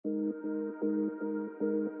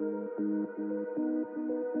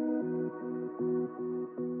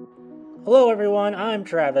Hello everyone, I'm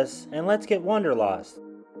Travis, and let's get Wanderlost.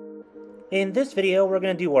 In this video, we're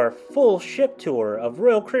going to do our full ship tour of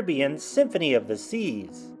Royal Caribbean Symphony of the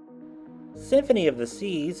Seas. Symphony of the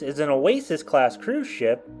Seas is an Oasis Class cruise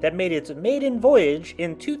ship that made its maiden voyage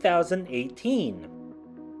in 2018.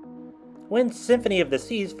 When Symphony of the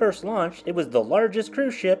Seas first launched, it was the largest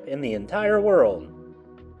cruise ship in the entire world.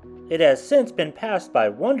 It has since been passed by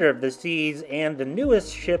Wonder of the Seas and the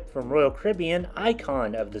newest ship from Royal Caribbean,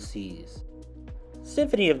 Icon of the Seas.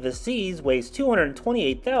 Symphony of the Seas weighs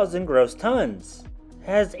 228,000 gross tons,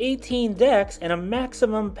 has 18 decks and a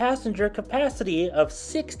maximum passenger capacity of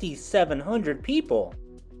 6,700 people.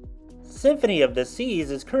 Symphony of the Seas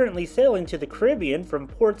is currently sailing to the Caribbean from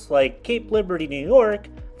ports like Cape Liberty, New York,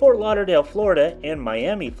 Fort Lauderdale, Florida, and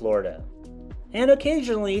Miami, Florida. And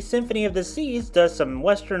occasionally, Symphony of the Seas does some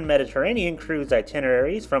Western Mediterranean cruise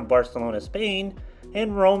itineraries from Barcelona, Spain,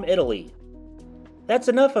 and Rome, Italy. That's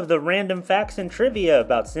enough of the random facts and trivia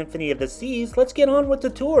about Symphony of the Seas. Let's get on with the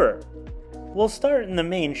tour. We'll start in the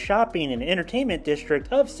main shopping and entertainment district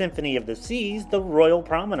of Symphony of the Seas, the Royal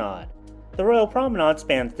Promenade. The Royal Promenade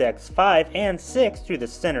spans decks 5 and 6 through the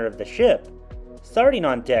center of the ship. Starting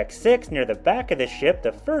on deck 6 near the back of the ship,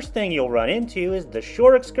 the first thing you'll run into is the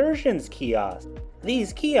Shore Excursions kiosk.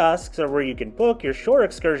 These kiosks are where you can book your shore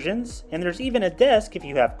excursions, and there's even a desk if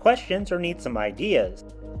you have questions or need some ideas.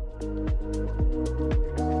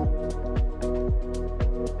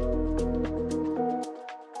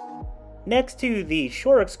 Next to the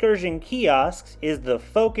shore excursion kiosks is the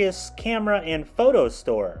Focus Camera and Photo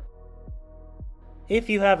Store. If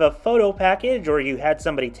you have a photo package or you had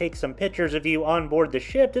somebody take some pictures of you on board the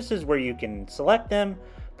ship, this is where you can select them,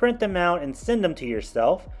 print them out, and send them to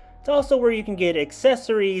yourself. It's also where you can get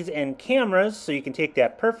accessories and cameras so you can take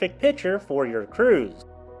that perfect picture for your cruise.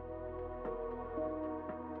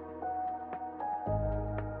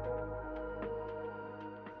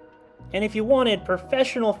 And if you wanted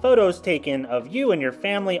professional photos taken of you and your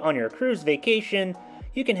family on your cruise vacation,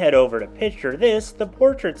 you can head over to Picture This, the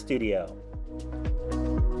portrait studio.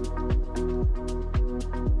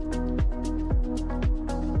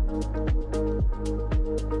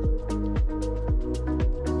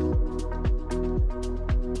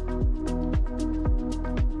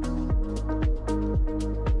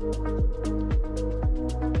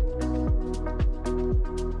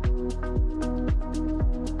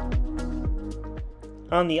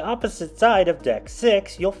 On the opposite side of deck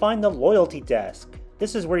 6, you'll find the loyalty desk.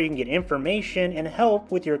 This is where you can get information and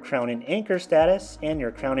help with your Crown and Anchor status and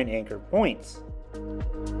your Crown and Anchor points.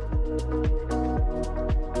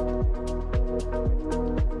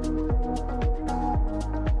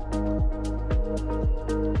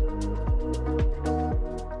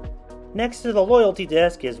 Next to the loyalty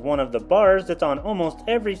desk is one of the bars that's on almost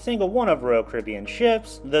every single one of Royal Caribbean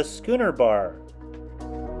ships, the Schooner Bar.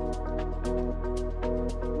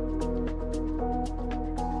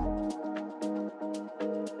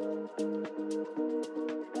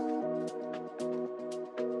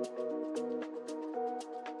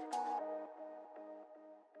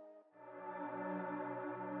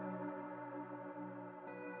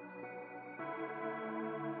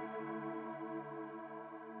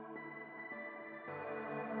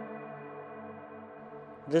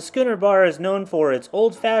 The Schooner Bar is known for its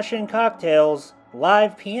old-fashioned cocktails,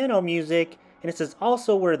 live piano music, and this is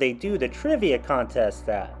also where they do the trivia contest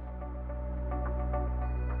at.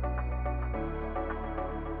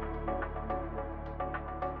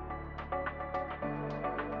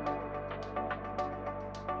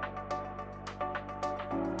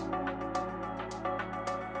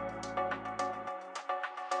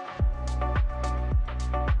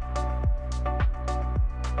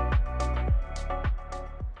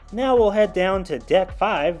 Now we'll head down to Deck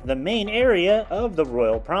 5, the main area of the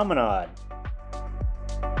Royal Promenade.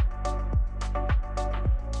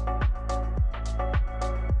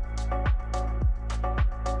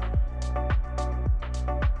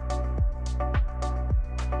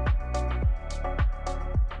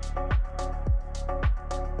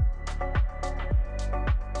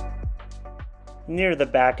 Near the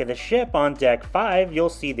back of the ship on Deck 5, you'll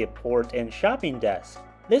see the port and shopping desk.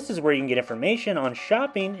 This is where you can get information on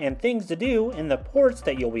shopping and things to do in the ports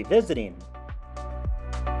that you'll be visiting.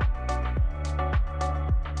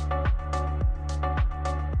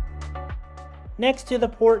 Next to the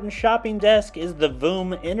port and shopping desk is the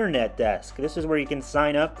VOOM Internet desk. This is where you can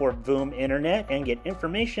sign up for VOOM Internet and get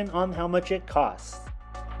information on how much it costs.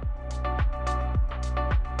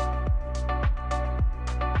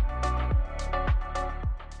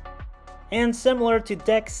 And similar to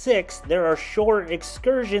Deck 6, there are shore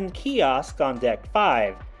excursion kiosks on Deck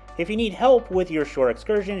 5. If you need help with your shore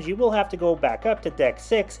excursions, you will have to go back up to Deck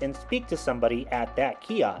 6 and speak to somebody at that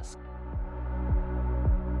kiosk.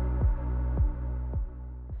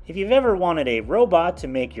 If you've ever wanted a robot to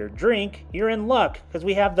make your drink, you're in luck because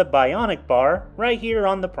we have the Bionic Bar right here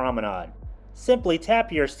on the promenade. Simply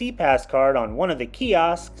tap your SeaPass card on one of the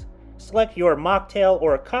kiosks, select your mocktail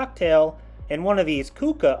or cocktail, and one of these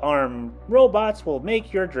KUKA arm robots will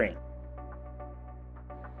make your drink.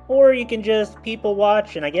 Or you can just people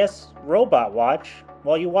watch and I guess robot watch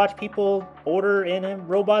while you watch people order and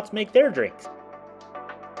robots make their drinks.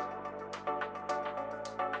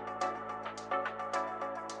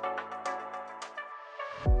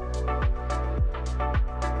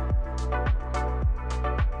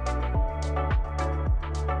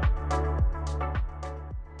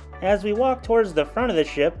 As we walk towards the front of the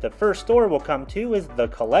ship, the first store we'll come to is the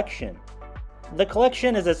Collection. The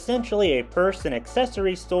Collection is essentially a purse and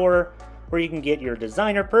accessory store where you can get your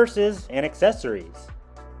designer purses and accessories.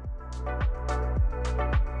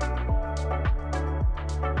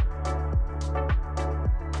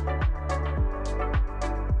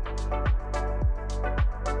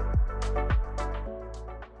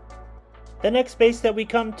 The next space that we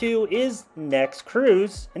come to is Next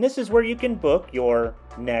Cruise, and this is where you can book your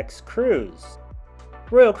next cruise.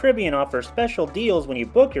 Royal Caribbean offers special deals when you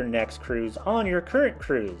book your next cruise on your current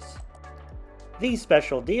cruise. These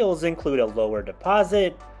special deals include a lower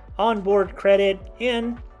deposit, onboard credit,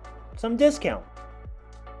 and some discount.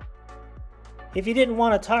 If you didn't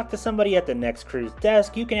want to talk to somebody at the Next Cruise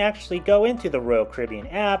desk, you can actually go into the Royal Caribbean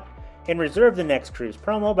app and reserve the Next Cruise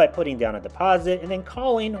promo by putting down a deposit and then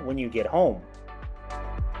calling when you get home.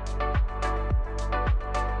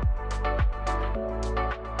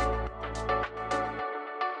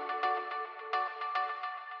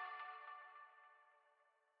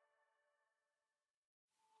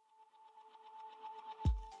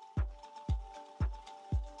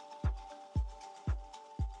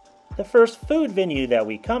 The first food venue that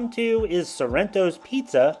we come to is Sorrento's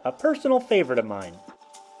Pizza, a personal favorite of mine.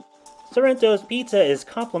 Sorrento's Pizza is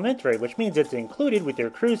complimentary, which means it's included with your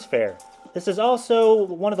cruise fare. This is also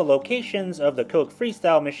one of the locations of the Coke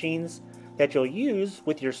Freestyle machines that you'll use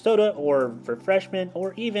with your soda or refreshment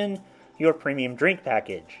or even your premium drink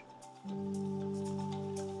package.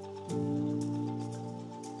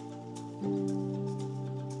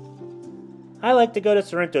 I like to go to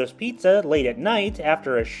Sorrento's Pizza late at night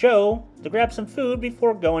after a show to grab some food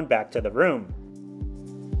before going back to the room.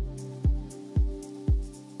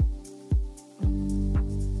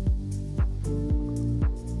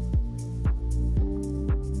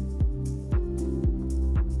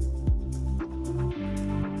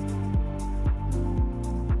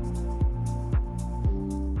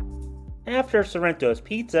 After Sorrento's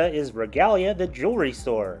Pizza is Regalia, the jewelry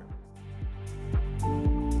store.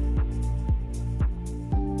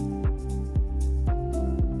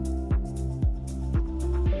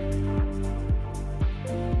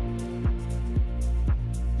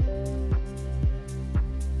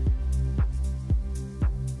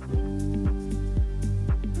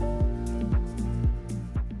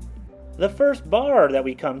 The first bar that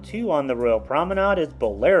we come to on the Royal Promenade is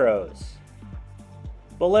Bolero's.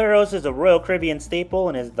 Bolero's is a Royal Caribbean staple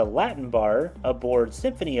and is the Latin bar aboard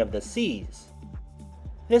Symphony of the Seas.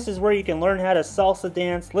 This is where you can learn how to salsa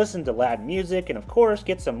dance, listen to Latin music, and of course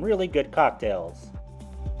get some really good cocktails.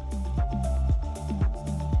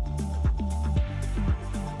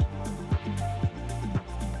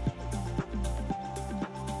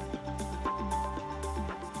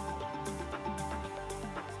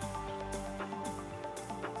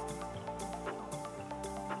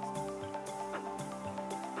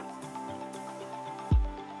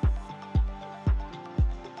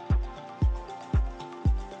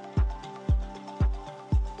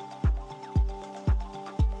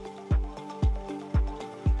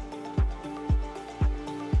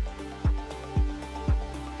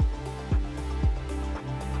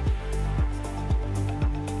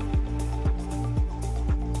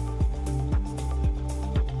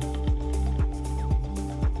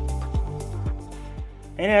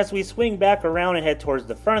 And as we swing back around and head towards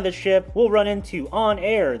the front of the ship, we'll run into On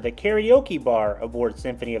Air, the karaoke bar aboard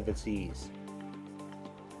Symphony of the Seas.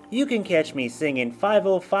 You can catch me singing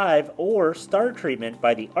 505 or Star Treatment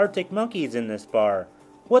by the Arctic Monkeys in this bar.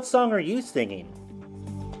 What song are you singing?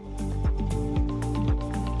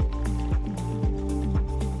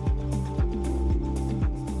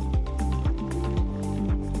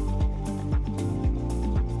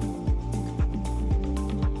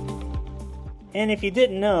 And if you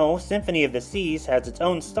didn't know, Symphony of the Seas has its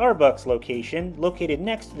own Starbucks location located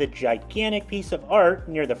next to the gigantic piece of art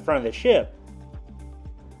near the front of the ship.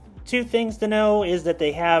 Two things to know is that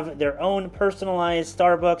they have their own personalized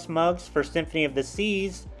Starbucks mugs for Symphony of the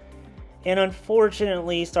Seas, and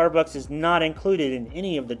unfortunately Starbucks is not included in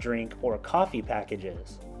any of the drink or coffee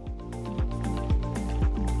packages.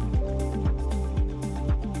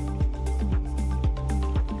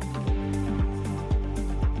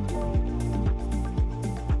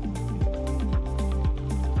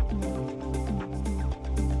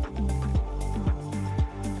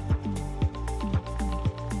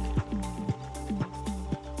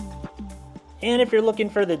 And if you're looking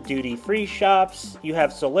for the duty-free shops, you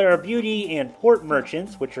have Solera Beauty and Port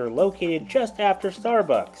Merchants, which are located just after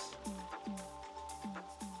Starbucks.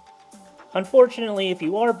 Unfortunately, if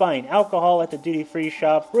you are buying alcohol at the duty-free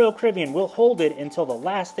shop, Royal Caribbean will hold it until the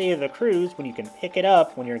last day of the cruise when you can pick it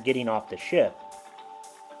up when you're getting off the ship.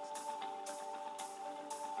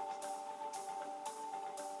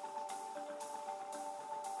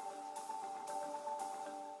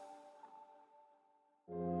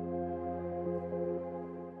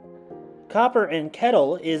 Copper and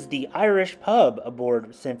Kettle is the Irish pub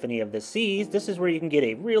aboard Symphony of the Seas. This is where you can get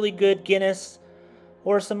a really good Guinness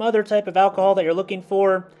or some other type of alcohol that you're looking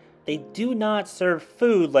for. They do not serve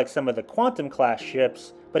food like some of the Quantum class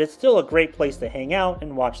ships, but it's still a great place to hang out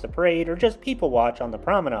and watch the parade or just people watch on the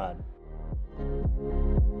promenade.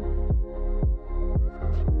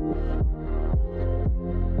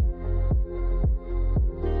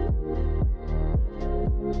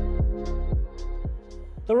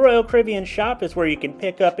 The Royal Caribbean shop is where you can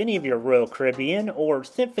pick up any of your Royal Caribbean or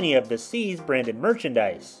Symphony of the Seas branded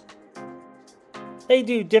merchandise. They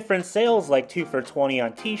do different sales like 2 for $20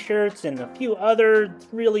 on t-shirts and a few other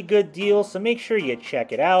really good deals, so make sure you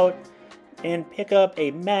check it out and pick up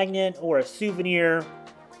a magnet or a souvenir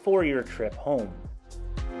for your trip home.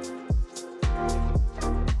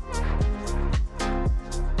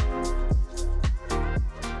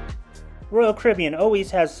 Royal Caribbean always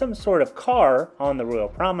has some sort of car on the Royal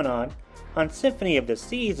Promenade. On Symphony of the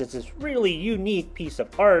Seas, it's this really unique piece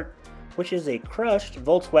of art, which is a crushed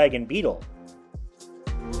Volkswagen Beetle.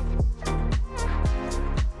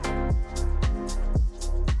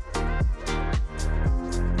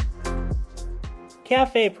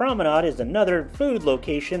 Cafe Promenade is another food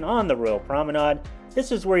location on the Royal Promenade.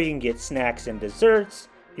 This is where you can get snacks and desserts,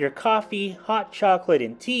 your coffee, hot chocolate,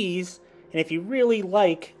 and teas, and if you really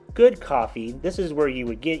like good coffee, this is where you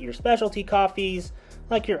would get your specialty coffees,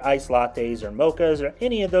 like your iced lattes or mochas or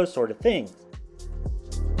any of those sort of things.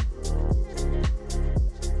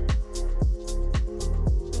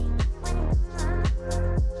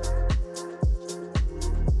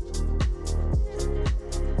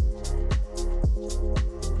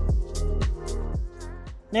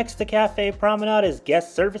 Next to Cafe Promenade is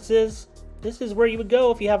Guest Services. This is where you would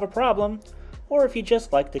go if you have a problem, or if you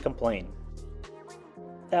just like to complain.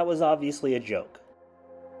 That was obviously a joke.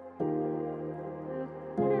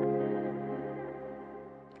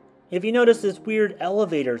 If you notice this weird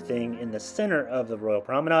elevator thing in the center of the Royal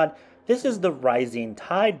Promenade, this is the Rising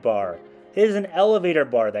Tide Bar. It is an elevator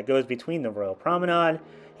bar that goes between the Royal Promenade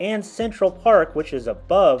and Central Park, which is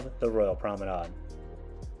above the Royal Promenade.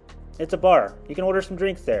 It's a bar. You can order some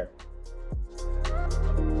drinks there.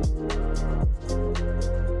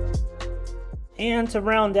 And to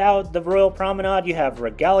round out the Royal Promenade, you have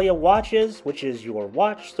Regalia Watches, which is your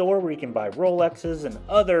watch store where you can buy Rolexes and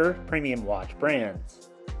other premium watch brands.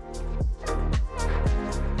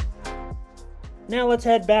 Now let's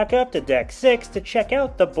head back up to Deck 6 to check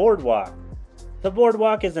out the Boardwalk. The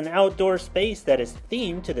Boardwalk is an outdoor space that is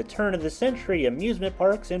themed to the turn-of-the-century amusement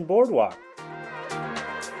parks and boardwalk.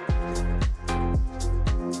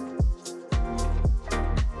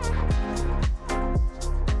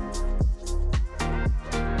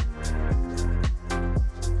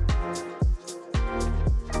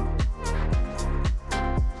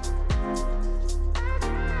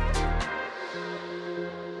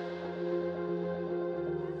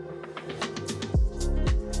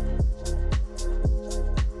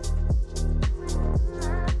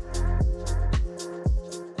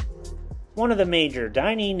 One of the major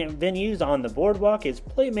dining venues on the boardwalk is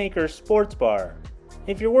Playmaker's Sports Bar.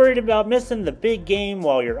 If you're worried about missing the big game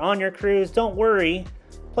while you're on your cruise, don't worry.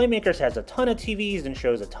 Playmakers has a ton of TVs and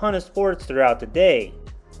shows a ton of sports throughout the day.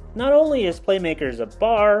 Not only is Playmakers a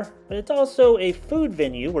bar, but it's also a food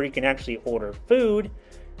venue where you can actually order food.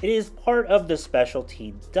 It is part of the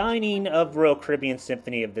specialty dining of Royal Caribbean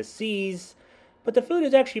Symphony of the Seas, but the food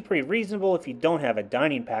is actually pretty reasonable if you don't have a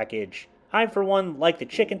dining package. I, for one, like the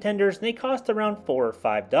chicken tenders, and they cost around $4 or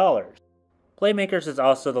 $5. Playmakers is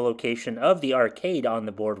also the location of the arcade on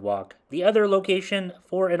the boardwalk. The other location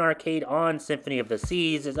for an arcade on Symphony of the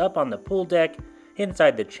Seas is up on the pool deck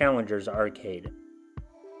inside the Challenger's arcade.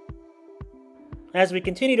 As we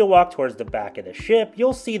continue to walk towards the back of the ship,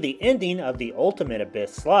 you'll see the ending of the Ultimate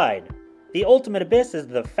Abyss slide. The Ultimate Abyss is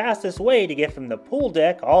the fastest way to get from the pool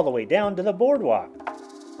deck all the way down to the boardwalk.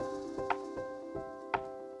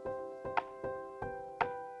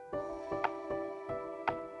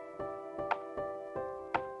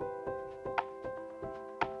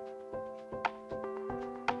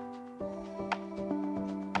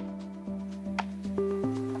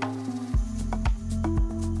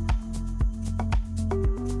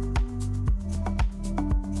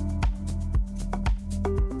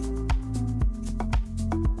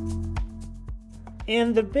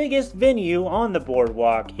 And the biggest venue on the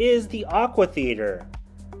boardwalk is the Aqua Theater.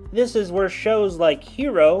 This is where shows like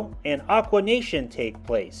Hero and Aqua Nation take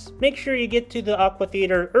place. Make sure you get to the Aqua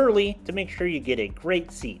Theater early to make sure you get a great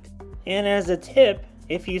seat. And as a tip,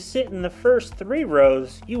 if you sit in the first 3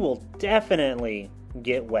 rows, you will definitely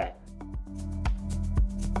get wet.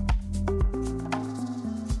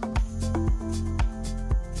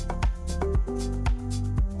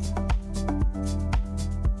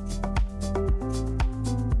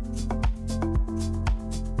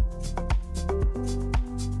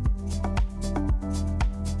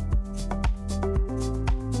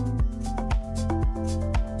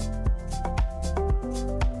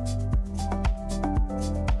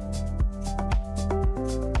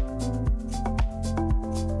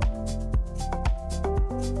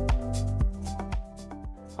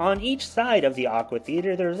 On each side of the Aqua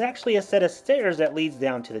Theater, there's actually a set of stairs that leads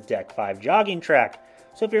down to the Deck 5 jogging track.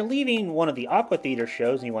 So if you're leaving one of the Aqua Theater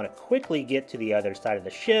shows and you want to quickly get to the other side of the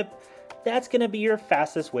ship, that's going to be your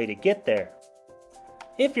fastest way to get there.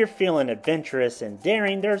 If you're feeling adventurous and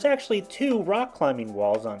daring, there's actually 2 rock climbing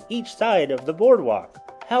walls on each side of the boardwalk.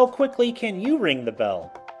 How quickly can you ring the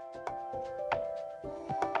bell?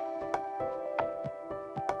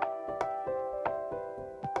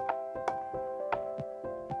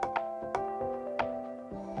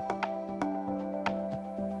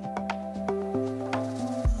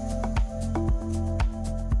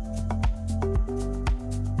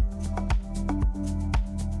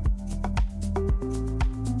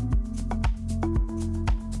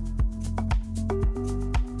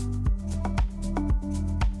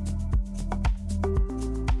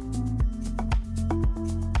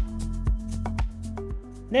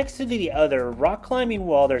 Next to the other rock climbing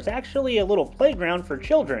wall, there's actually a little playground for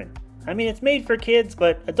children. I mean, it's made for kids,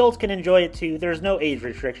 but adults can enjoy it too. There's no age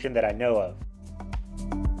restriction that I know of.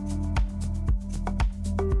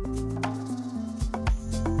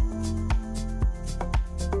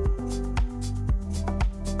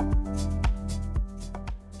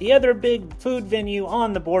 The other big food venue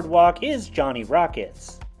on the boardwalk is Johnny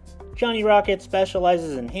Rockets. Johnny Rockets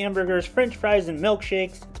specializes in hamburgers, french fries, and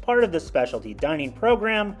milkshakes. It's part of the specialty dining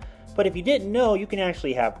program, but if you didn't know, you can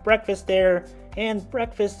actually have breakfast there, and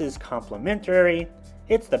breakfast is complimentary.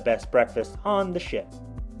 It's the best breakfast on the ship.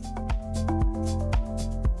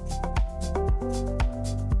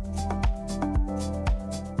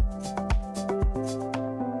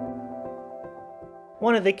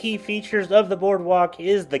 One of the key features of the boardwalk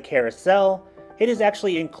is the carousel. It is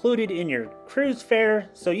actually included in your cruise fare,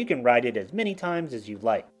 so you can ride it as many times as you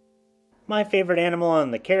like. My favorite animal on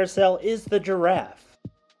the carousel is the giraffe.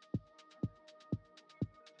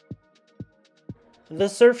 The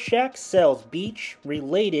Surf Shack sells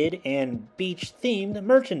beach-related and beach-themed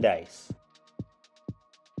merchandise.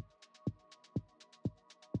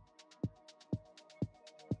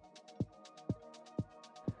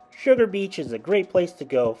 Sugar Beach is a great place to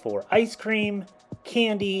go for ice cream,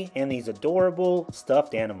 candy, and these adorable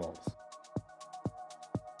stuffed animals.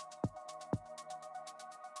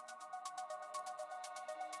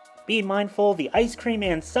 Be mindful, the ice cream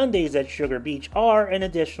and sundaes at Sugar Beach are an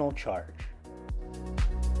additional charge.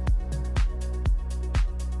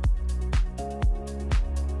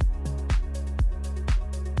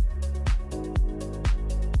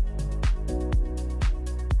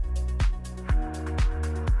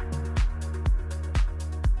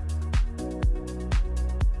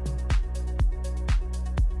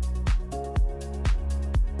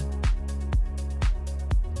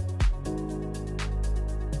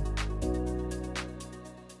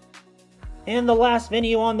 And the last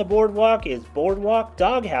venue on the boardwalk is Boardwalk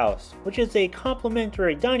Doghouse, which is a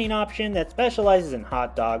complimentary dining option that specializes in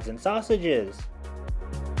hot dogs and sausages.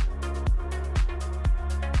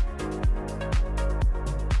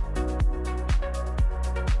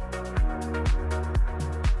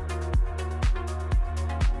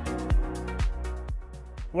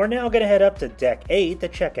 We're now going to head up to Deck 8 to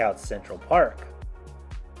check out Central Park.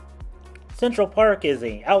 Central Park is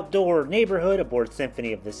an outdoor neighborhood aboard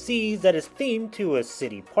Symphony of the Seas that is themed to a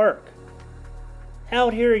city park.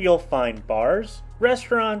 Out here you'll find bars,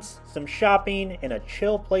 restaurants, some shopping, and a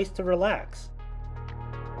chill place to relax.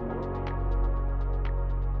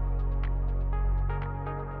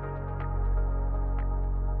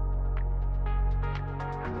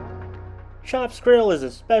 Chop's Grill is a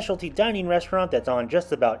specialty dining restaurant that's on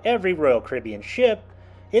just about every Royal Caribbean ship.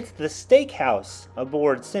 It's the steakhouse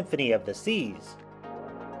aboard Symphony of the Seas.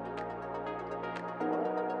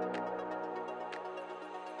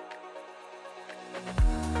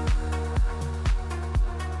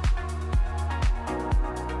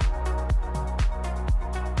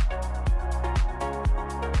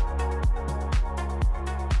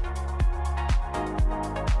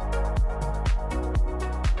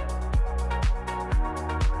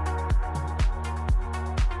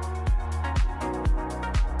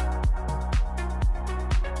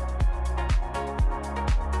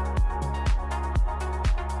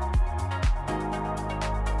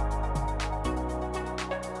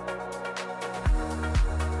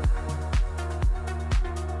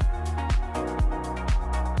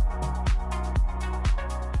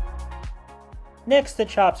 Next to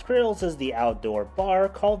Chop's Grills is the outdoor bar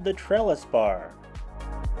called the Trellis Bar.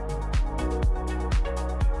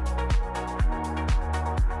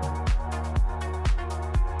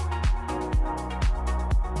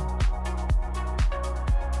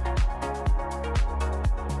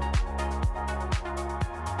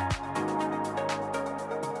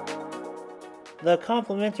 The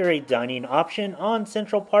complimentary dining option on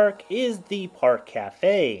Central Park is the Park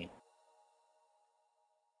Cafe.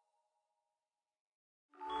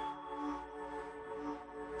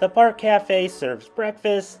 The Park Cafe serves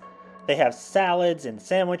breakfast, they have salads and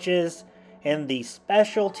sandwiches, and the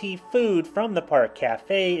specialty food from the Park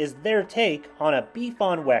Cafe is their take on a beef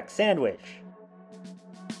on weck sandwich.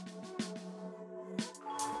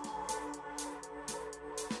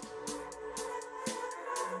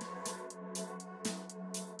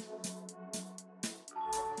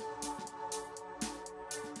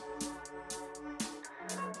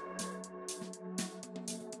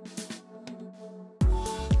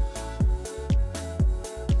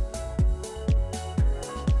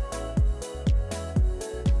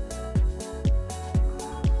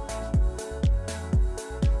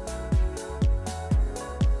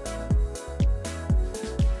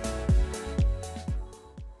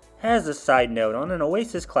 As a side note, on an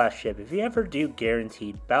Oasis Class ship, if you ever do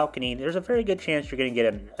guaranteed balcony, there's a very good chance you're going to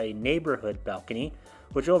get a neighborhood balcony,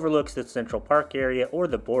 which overlooks the Central Park area or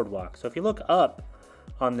the boardwalk. So if you look up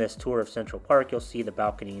on this tour of Central Park, you'll see the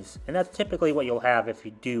balconies, and that's typically what you'll have if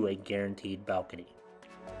you do a guaranteed balcony.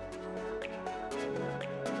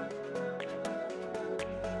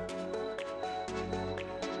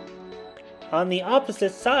 On the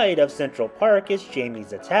opposite side of Central Park is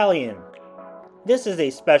Jamie's Italian. This is a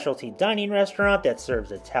specialty dining restaurant that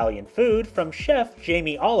serves Italian food from Chef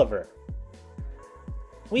Jamie Oliver.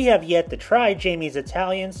 We have yet to try Jamie's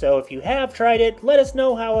Italian, so if you have tried it, let us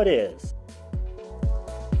know how it is.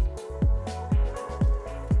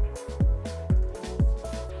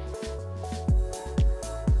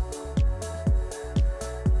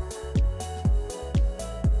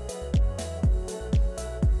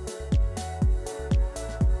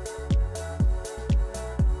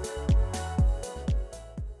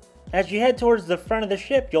 As you head towards the front of the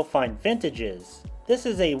ship, you'll find Vintages. This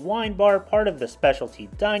is a wine bar part of the specialty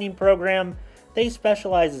dining program. They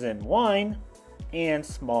specialize in wine and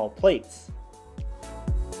small plates.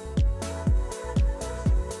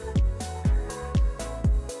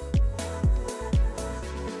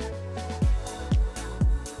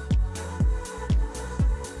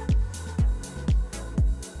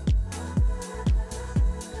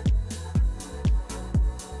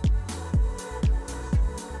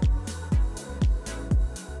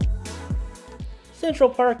 Central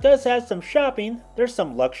Park does have some shopping. There's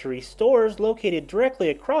some luxury stores located directly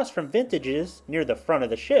across from Vintages near the front of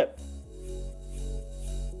the ship.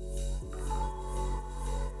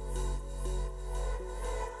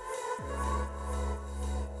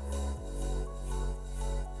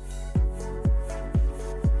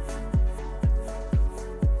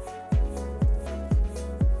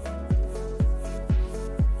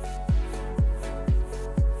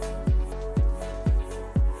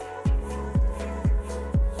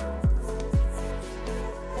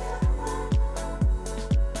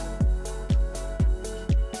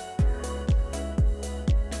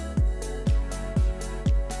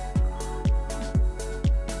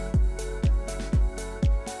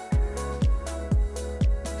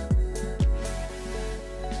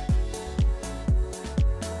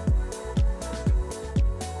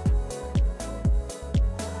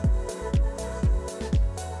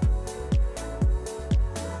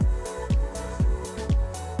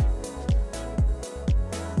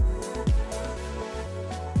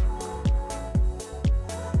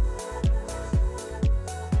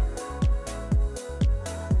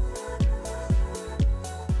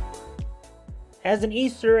 As an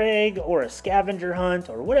Easter egg or a scavenger hunt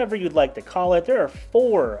or whatever you'd like to call it, there are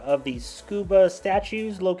 4 of these scuba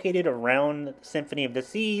statues located around the Symphony of the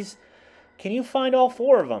Seas. Can you find all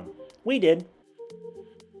 4 of them? We did.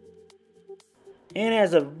 And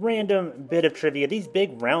as a random bit of trivia, these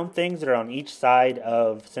big round things that are on each side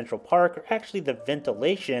of Central Park are actually the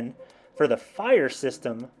ventilation for the fire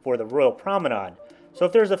system for the Royal Promenade. So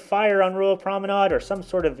if there's a fire on Royal Promenade or some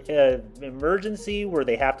sort of emergency where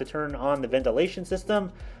they have to turn on the ventilation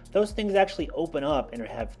system, those things actually open up and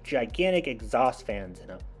have gigantic exhaust fans in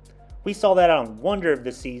them. We saw that on Wonder of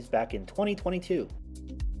the Seas back in 2022.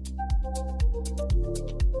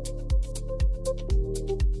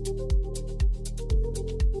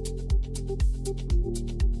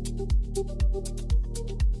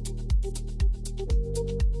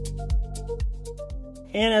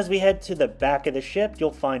 And as we head to the back of the ship,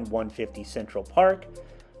 you'll find 150 Central Park.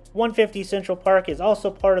 150 Central Park is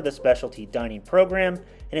also part of the specialty dining program,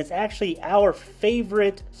 and it's actually our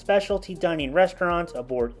favorite specialty dining restaurant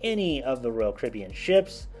aboard any of the Royal Caribbean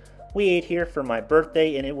ships. We ate here for my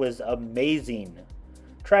birthday, and it was amazing.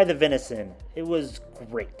 Try the venison. It was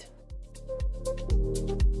great.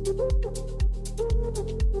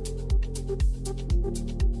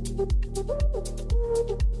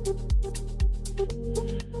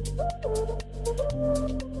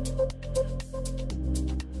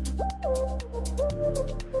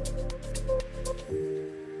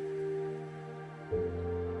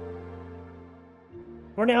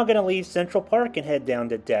 We're now going to leave Central Park and head down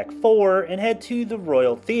to Deck 4 and head to the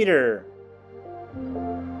Royal Theatre.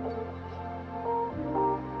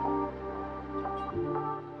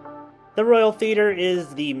 The Royal Theatre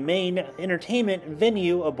is the main entertainment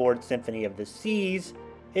venue aboard Symphony of the Seas.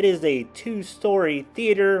 It is a 2-story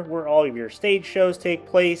theater where all of your stage shows take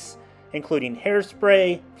place, including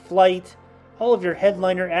Hairspray, Flight, all of your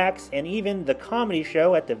headliner acts, and even the comedy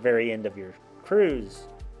show at the very end of your cruise.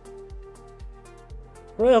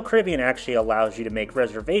 Royal Caribbean actually allows you to make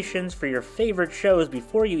reservations for your favorite shows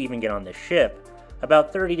before you even get on the ship.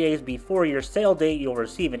 About 30 days before your sail date, you'll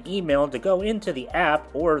receive an email to go into the app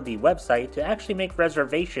or the website to actually make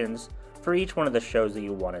reservations for each one of the shows that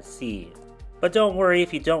you want to see. But don't worry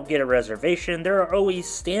if you don't get a reservation, there are always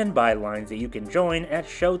standby lines that you can join at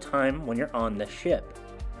showtime when you're on the ship.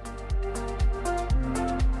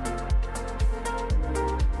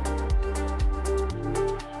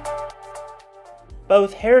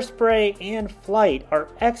 Both Hairspray and Flight are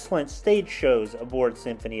excellent stage shows aboard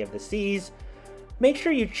Symphony of the Seas. Make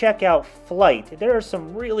sure you check out Flight. There are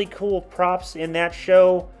some really cool props in that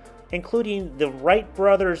show, including the Wright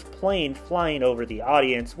brothers plane flying over the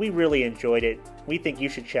audience. We really enjoyed it. We think you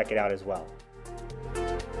should check it out as well.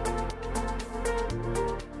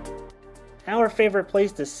 Our favorite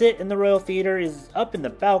place to sit in the Royal Theatre is up in the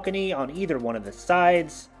balcony on either one of the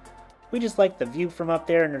sides. We just like the view from up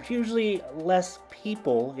there, and there's usually less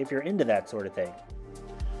people if you're into that sort of thing.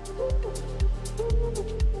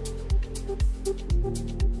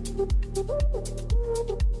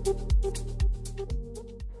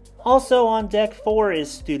 Also on Deck 4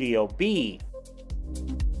 is Studio B.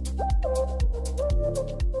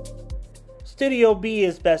 Studio B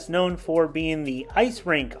is best known for being the ice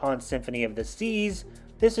rink on Symphony of the Seas.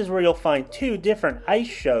 This is where you'll find 2 different ice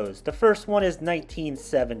shows. The first one is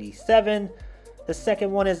 1977. The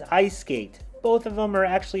second one is Ice Skate. Both of them are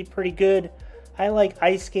actually pretty good. I like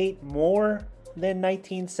Ice Skate more than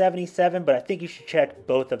 1977, but I think you should check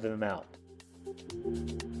both of them out.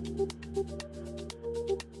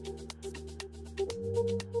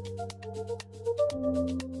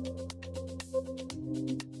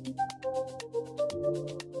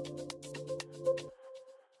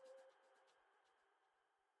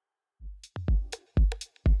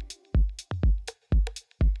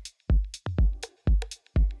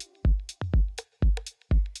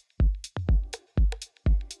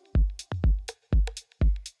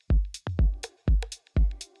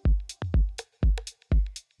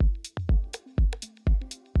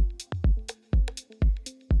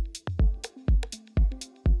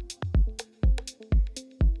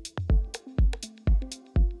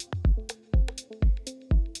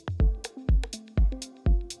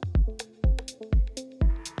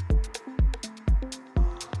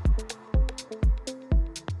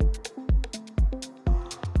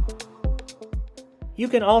 You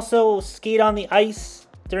can also skate on the ice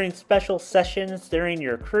during special sessions during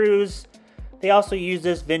your cruise. They also use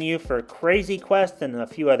this venue for Crazy Quest and a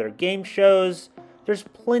few other game shows. There's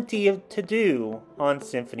plenty to do on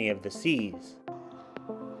Symphony of the Seas.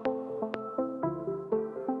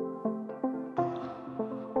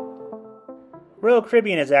 Royal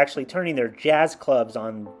Caribbean is actually turning their jazz clubs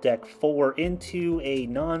on Deck 4 into a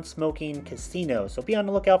non-smoking casino, so be on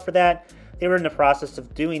the lookout for that. They were in the process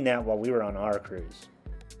of doing that while we were on our cruise.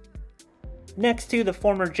 Next to the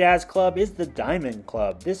former Jazz Club is the Diamond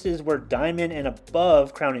Club. This is where Diamond and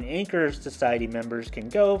above Crown and Anchor Society members can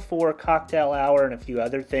go for cocktail hour and a few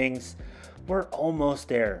other things. We're almost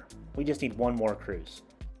there. We just need one more cruise.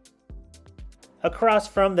 Across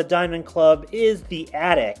from the Diamond Club is the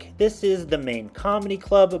Attic. This is the main comedy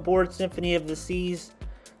club aboard Symphony of the Seas.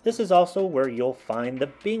 This is also where you'll find the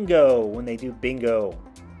bingo when they do bingo.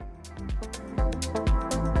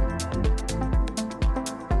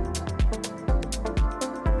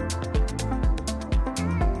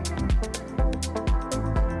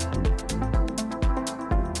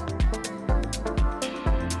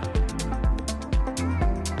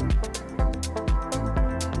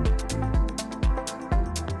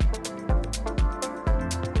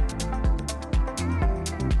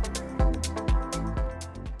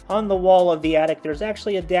 On the wall of the attic, there's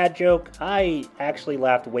actually a dad joke. I actually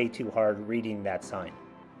laughed way too hard reading that sign.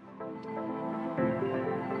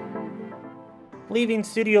 Leaving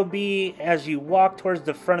Studio B, as you walk towards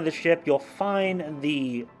the front of the ship, you'll find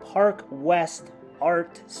the Park West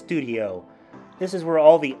Art Studio. This is where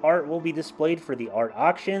all the art will be displayed for the art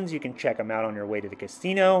auctions. You can check them out on your way to the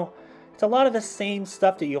casino. It's a lot of the same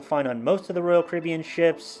stuff that you'll find on most of the Royal Caribbean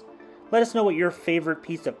ships. Let us know what your favorite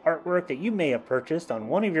piece of artwork that you may have purchased on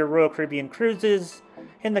one of your Royal Caribbean cruises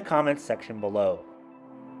in the comments section below.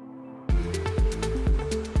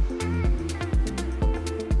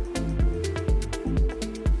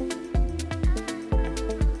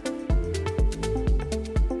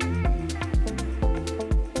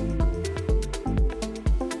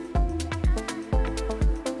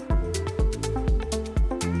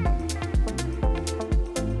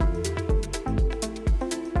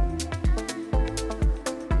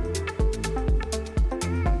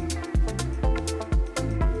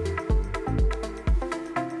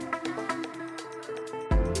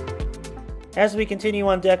 As we continue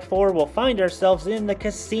on Deck 4, we'll find ourselves in the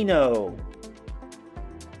casino.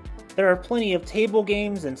 There are plenty of table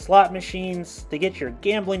games and slot machines to get your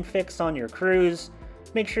gambling fix on your cruise.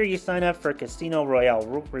 Make sure you sign up for Casino Royale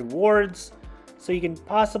rewards so you can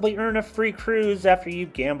possibly earn a free cruise after you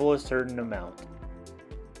gamble a certain amount.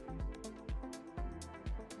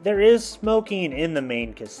 There is smoking in the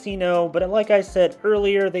main casino, but like I said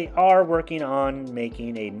earlier, they are working on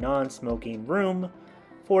making a non-smoking room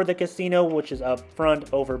for the casino, which is up front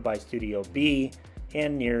over by Studio B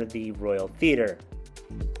and near the Royal Theater.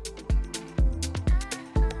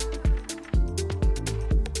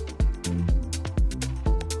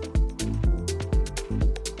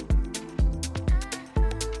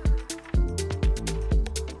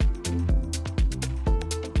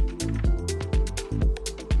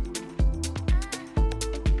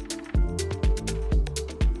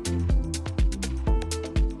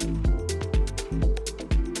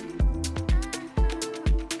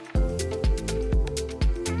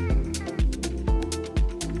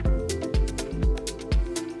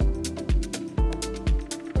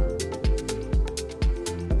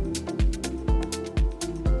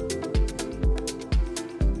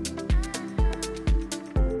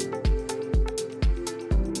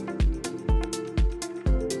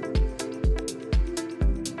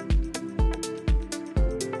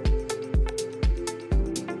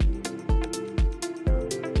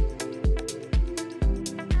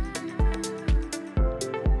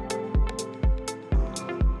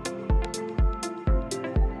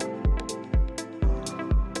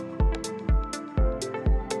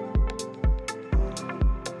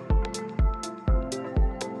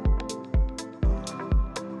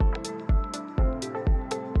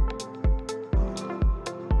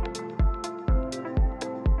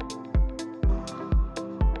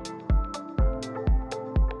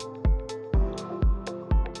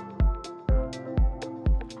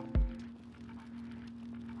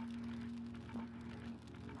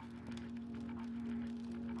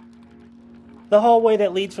 The hallway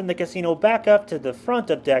that leads from the casino back up to the front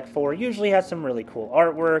of Deck 4 usually has some really cool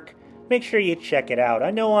artwork. Make sure you check it out. I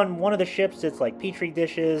know on one of the ships it's like petri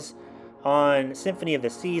dishes. On Symphony of the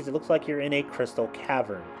Seas it looks like you're in a crystal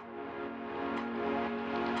cavern.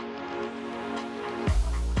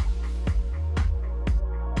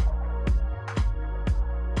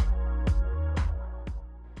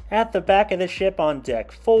 At the back of the ship on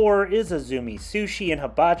Deck 4 is Azumi Sushi and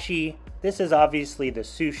Hibachi. This is obviously the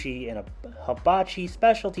sushi and a hibachi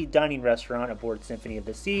specialty dining restaurant aboard Symphony of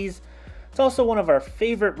the Seas. It's also one of our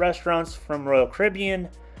favorite restaurants from Royal Caribbean.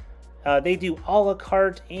 They do a la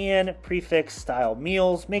carte and prefix style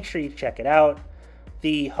meals. Make sure you check it out.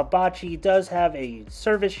 The hibachi does have a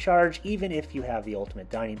service charge even if you have the ultimate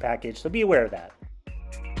dining package, so be aware of that.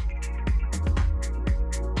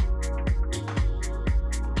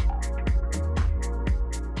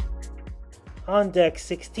 On deck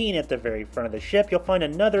 16 at the very front of the ship, you'll find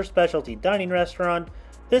another specialty dining restaurant.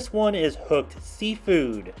 This one is Hooked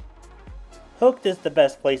Seafood. Hooked is the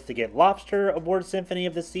best place to get lobster aboard Symphony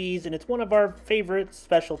of the Seas, and it's one of our favorite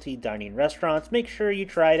specialty dining restaurants. Make sure you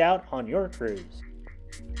try it out on your cruise.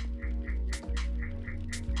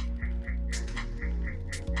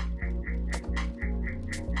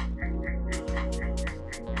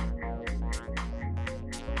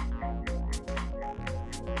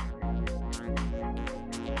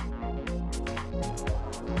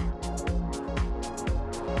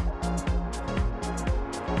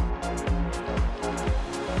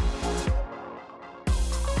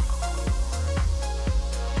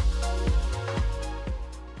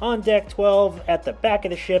 On deck 12, at the back of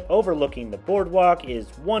the ship overlooking the boardwalk, is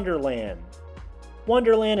Wonderland.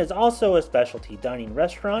 Wonderland is also a specialty dining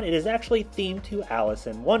restaurant. It is actually themed to Alice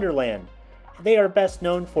in Wonderland. They are best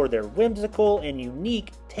known for their whimsical and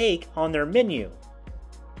unique take on their menu.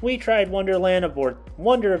 We tried Wonderland aboard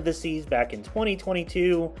Wonder of the Seas back in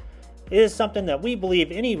 2022. It is something that we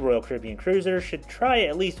believe any Royal Caribbean cruiser should try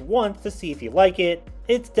at least once to see if you like it.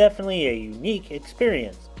 It's definitely a unique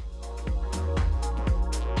experience.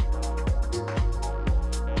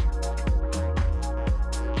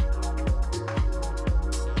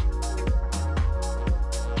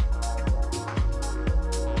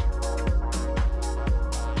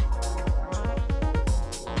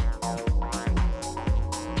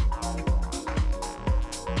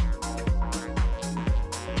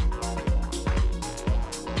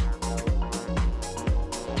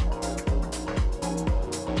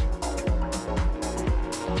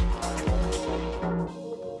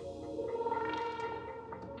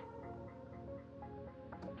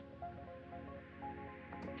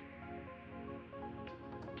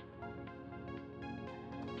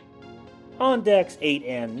 On decks 8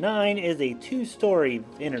 and 9 is a two-story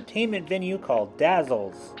entertainment venue called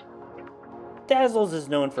Dazzles. Dazzles is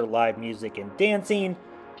known for live music and dancing.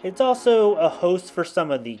 It's also a host for some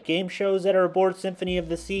of the game shows that are aboard Symphony of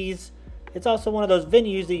the Seas. It's also one of those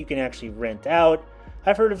venues that you can actually rent out.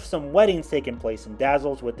 I've heard of some weddings taking place in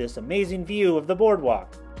Dazzles with this amazing view of the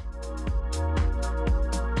boardwalk.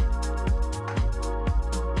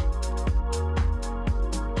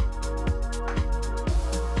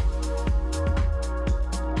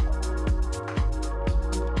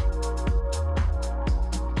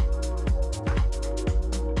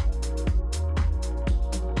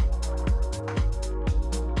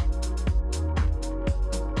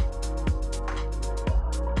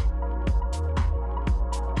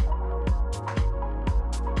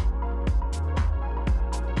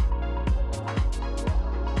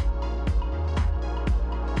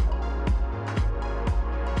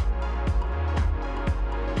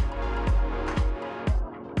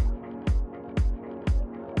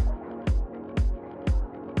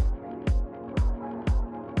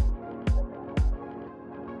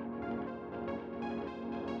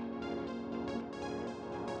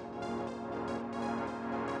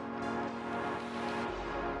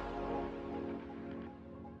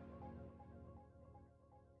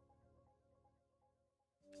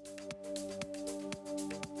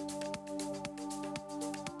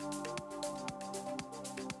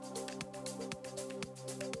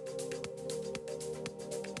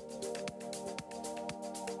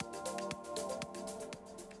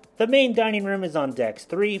 The main dining room is on decks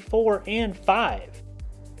 3, 4, and 5.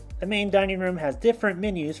 The main dining room has different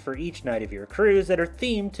menus for each night of your cruise that are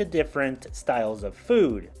themed to different styles of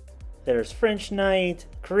food. There's French night,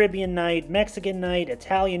 Caribbean night, Mexican night,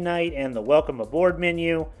 Italian night, and the welcome aboard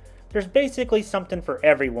menu. There's basically something for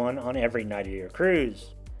everyone on every night of your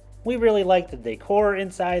cruise. We really like the decor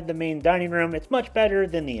inside the main dining room. It's much better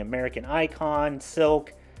than the American Icon,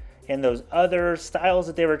 Silk, and those other styles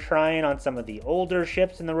that they were trying on some of the older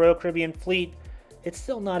ships in the Royal Caribbean fleet. It's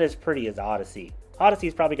still not as pretty as Odyssey.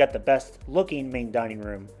 Odyssey's probably got the best looking main dining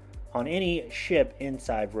room on any ship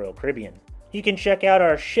inside Royal Caribbean. You can check out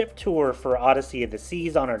our ship tour for Odyssey of the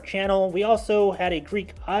Seas on our channel. We also had a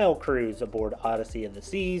Greek Isle cruise aboard Odyssey of the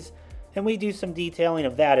Seas, and we do some detailing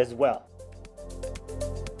of that as well.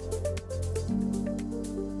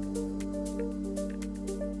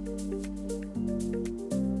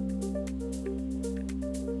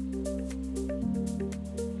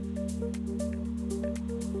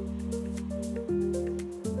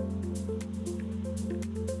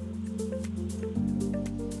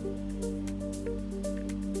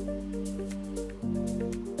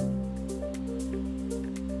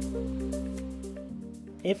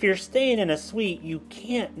 If you're staying in a suite, you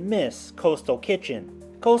can't miss Coastal Kitchen.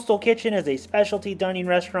 Coastal Kitchen is a specialty dining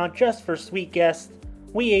restaurant just for suite guests.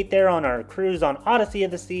 We ate there on our cruise on Odyssey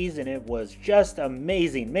of the Seas and it was just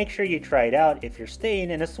amazing. Make sure you try it out if you're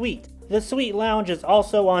staying in a suite. The Suite Lounge is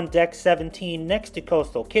also on deck 17 next to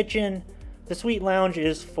Coastal Kitchen. The Suite Lounge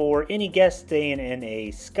is for any guest staying in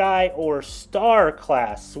a Sky or Star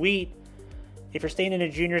class suite. If you're staying in a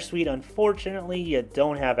junior suite, unfortunately, you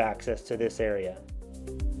don't have access to this area.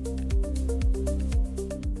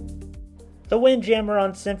 The Windjammer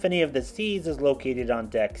on Symphony of the Seas is located on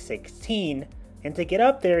deck 16, and to get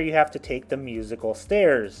up there you have to take the musical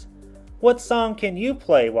stairs. What song can you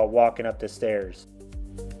play while walking up the stairs?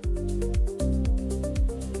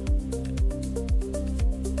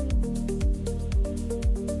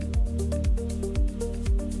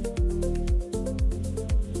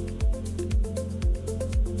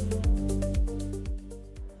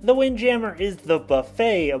 The Windjammer is the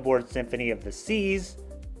buffet aboard Symphony of the Seas.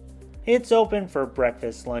 It's open for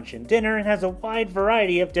breakfast, lunch, and dinner and has a wide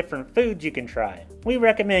variety of different foods you can try. We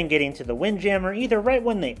recommend getting to the Windjammer either right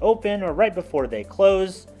when they open or right before they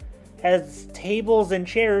close, as tables and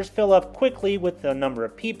chairs fill up quickly with the number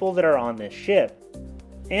of people that are on this ship.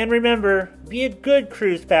 And remember, be a good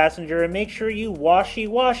cruise passenger and make sure you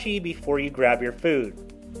washy before you grab your food.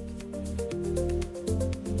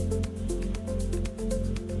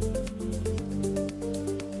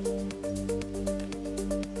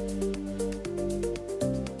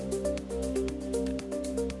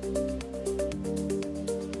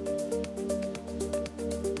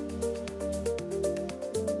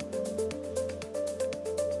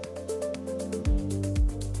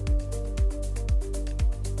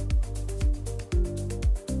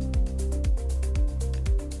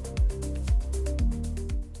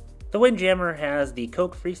 The Windjammer has the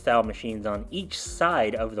Coke Freestyle machines on each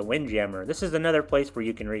side of the Windjammer. This is another place where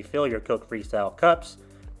you can refill your Coke Freestyle cups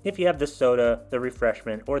if you have the soda, the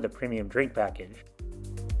refreshment, or the premium drink package.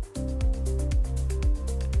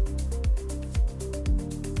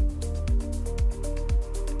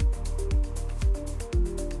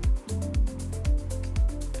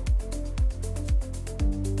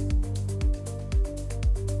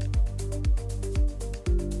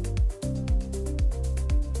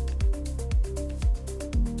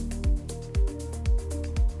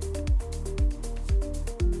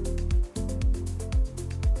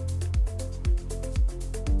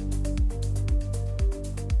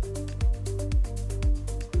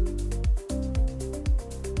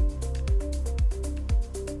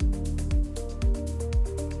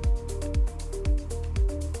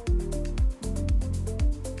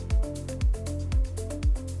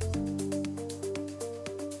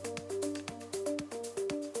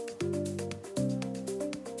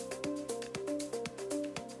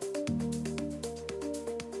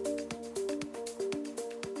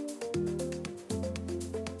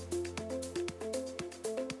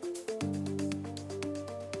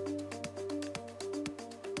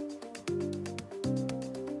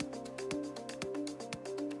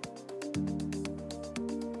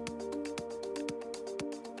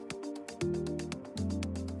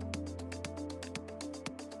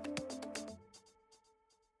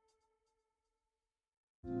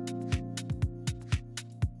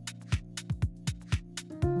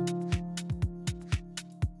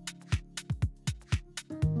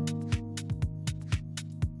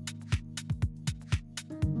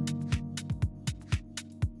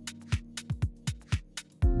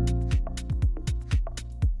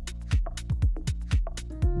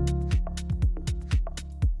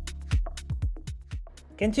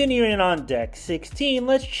 Continuing on deck 16,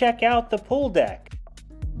 let's check out the pool deck.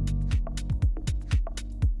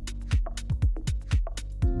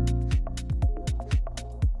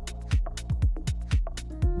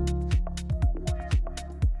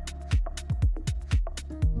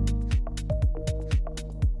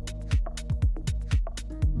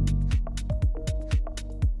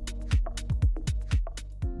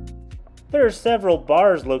 There are several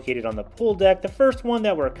bars located on the pool deck. The first one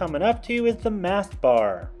that we're coming up to is the Mast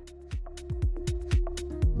Bar.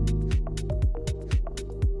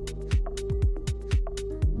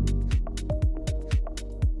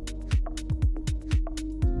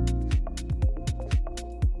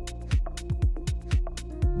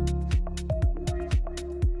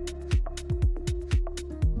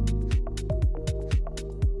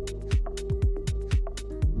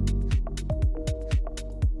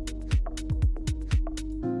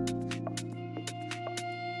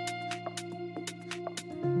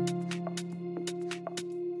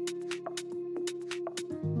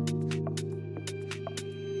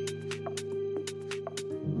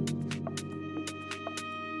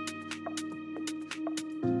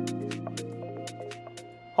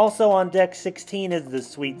 Also on deck 16 is the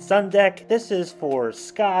Suite Sun deck. This is for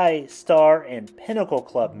Sky, Star, and Pinnacle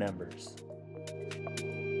Club members.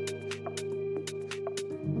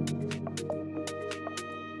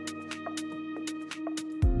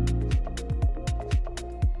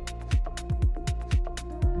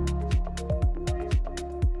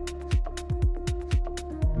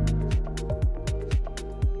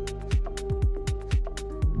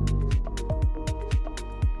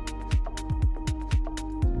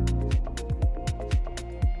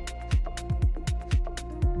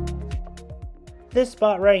 This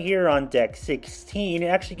spot right here on deck 16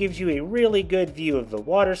 actually gives you a really good view of the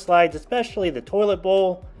water slides, especially the toilet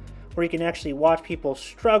bowl, where you can actually watch people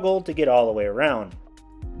struggle to get all the way around.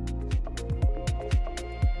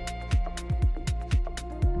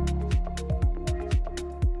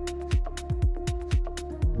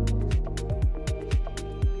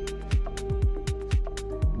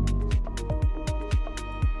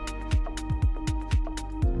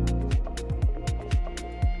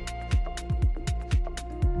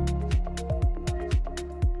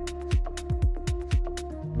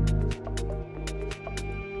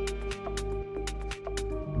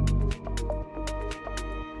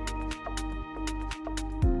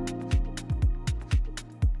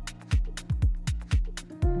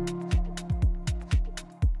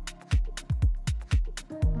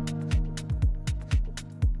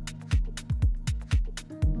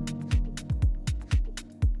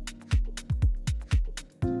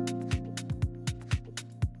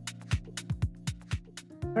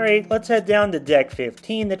 Alright, let's head down to deck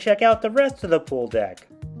 15 to check out the rest of the pool deck.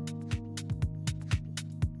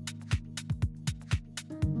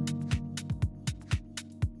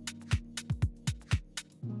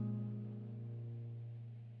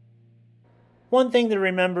 One thing to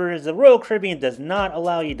remember is the Royal Caribbean does not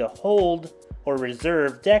allow you to hold or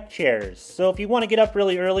reserve deck chairs. So if you want to get up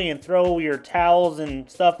really early and throw your towels and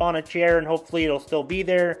stuff on a chair and hopefully it'll still be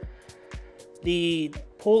there, the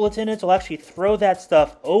pool attendants will actually throw that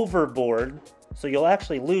stuff overboard, so you'll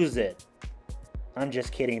actually lose it. I'm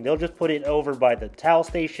just kidding. They'll just put it over by the towel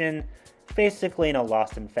station, basically in a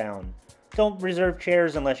lost and found. Don't reserve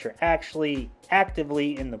chairs unless you're actually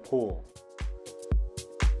actively in the pool.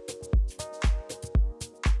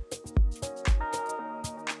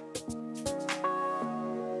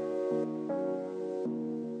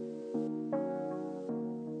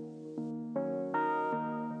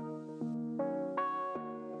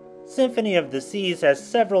 Symphony of the Seas has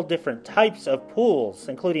several different types of pools,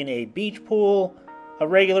 including a beach pool, a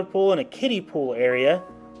regular pool, and a kiddie pool area.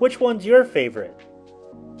 Which one's your favorite?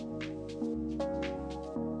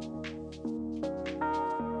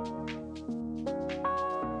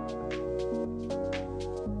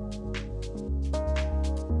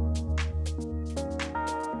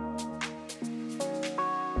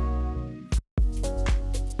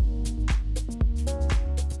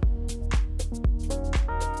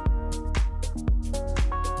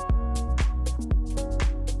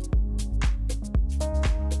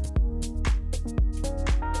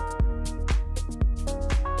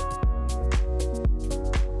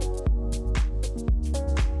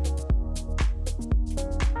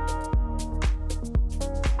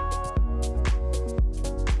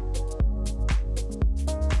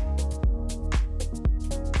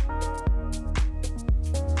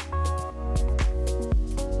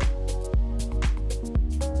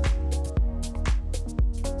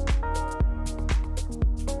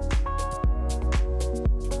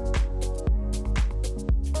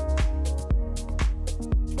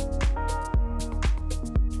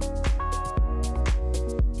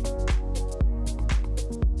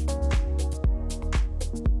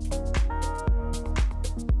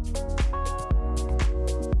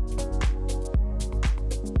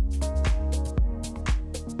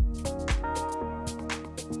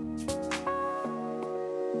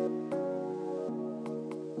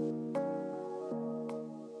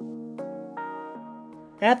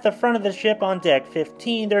 At the front of the ship on deck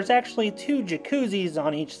 15, there's actually 2 jacuzzis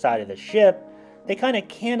on each side of the ship. They kind of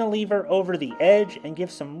cantilever over the edge and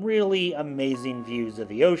give some really amazing views of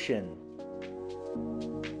the ocean.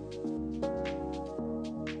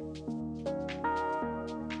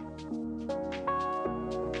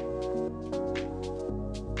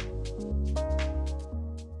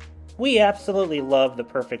 We absolutely love the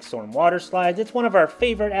Perfect Storm water slides. It's one of our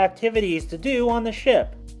favorite activities to do on the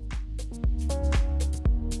ship.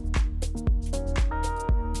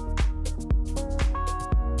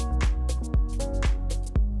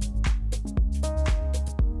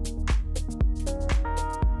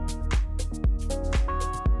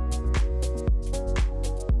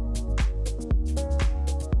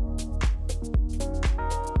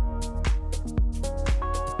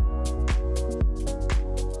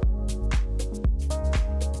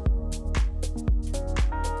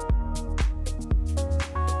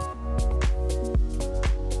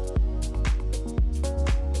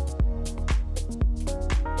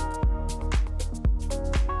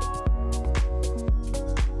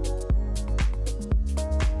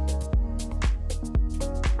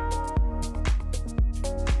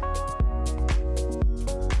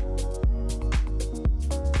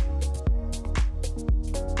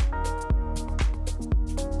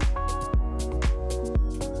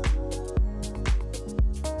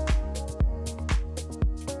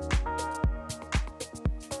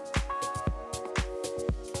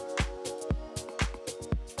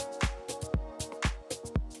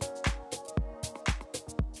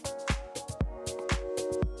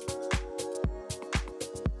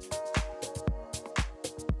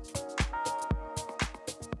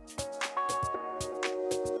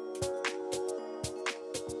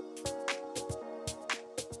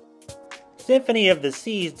 Symphony of the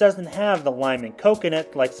Seas doesn't have the lime and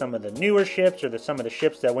coconut like some of the newer ships or some of the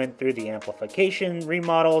ships that went through the amplification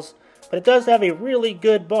remodels, but it does have a really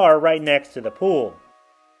good bar right next to the pool.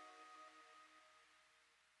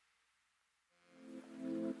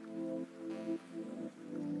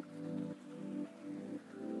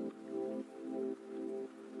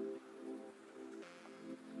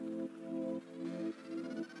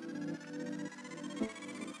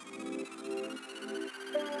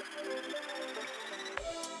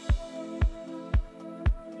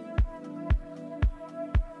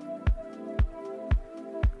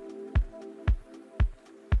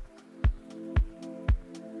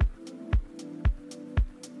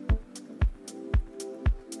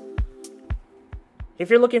 If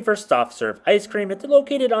you're looking for soft serve ice cream, it's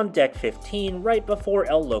located on deck 15 right before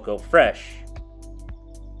El Loco Fresh.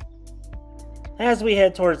 As we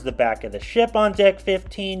head towards the back of the ship on deck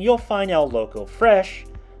 15, you'll find El Loco Fresh.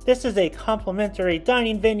 This is a complimentary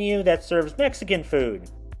dining venue that serves Mexican food.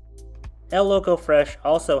 El Loco Fresh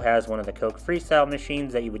also has one of the Coke Freestyle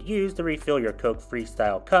machines that you would use to refill your Coke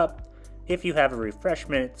Freestyle cup if you have a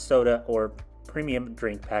refreshment, soda, or premium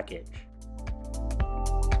drink package.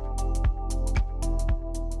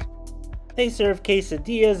 They serve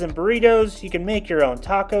quesadillas and burritos. You can make your own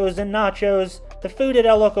tacos and nachos. The food at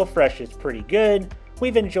El Loco Fresh is pretty good.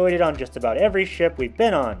 We've enjoyed it on just about every ship we've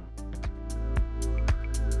been on.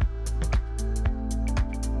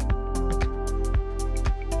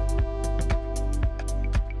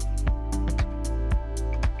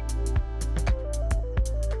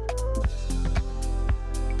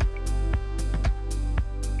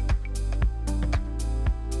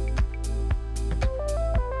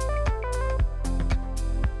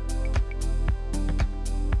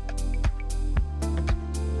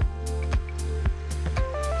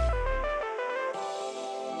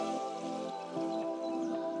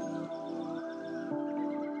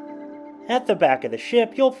 At the back of the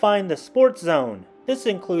ship, you'll find the sports zone. This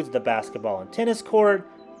includes the basketball and tennis court,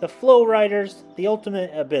 the flow riders, the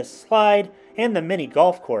ultimate abyss slide, and the mini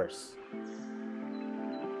golf course.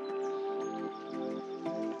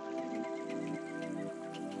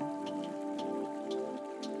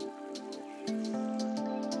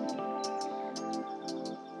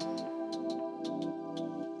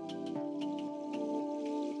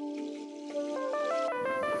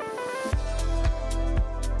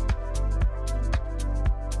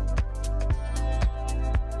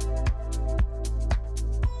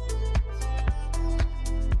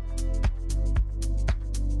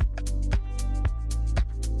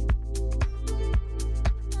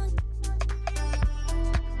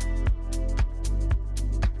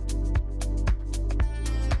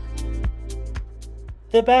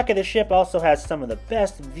 The back of the ship also has some of the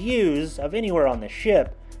best views of anywhere on the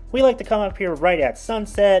ship. We like to come up here right at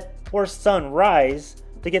sunset or sunrise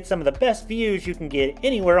to get some of the best views you can get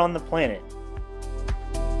anywhere on the planet.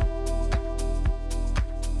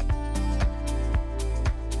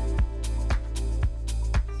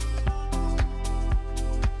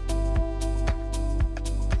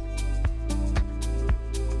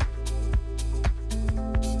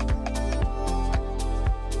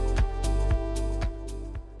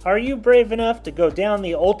 Are you brave enough to go down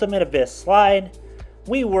the ultimate abyss slide?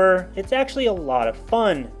 We were. It's actually a lot of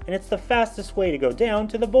fun, and it's the fastest way to go down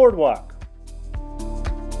to the boardwalk.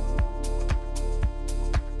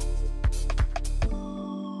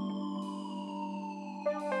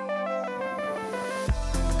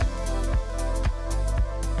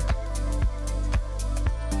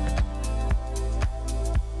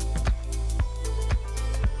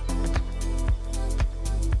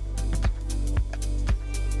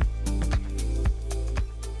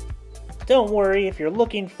 Don't worry, if you're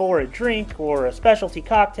looking for a drink or a specialty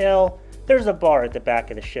cocktail, there's a bar at the back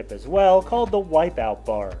of the ship as well called the Wipeout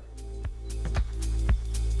Bar.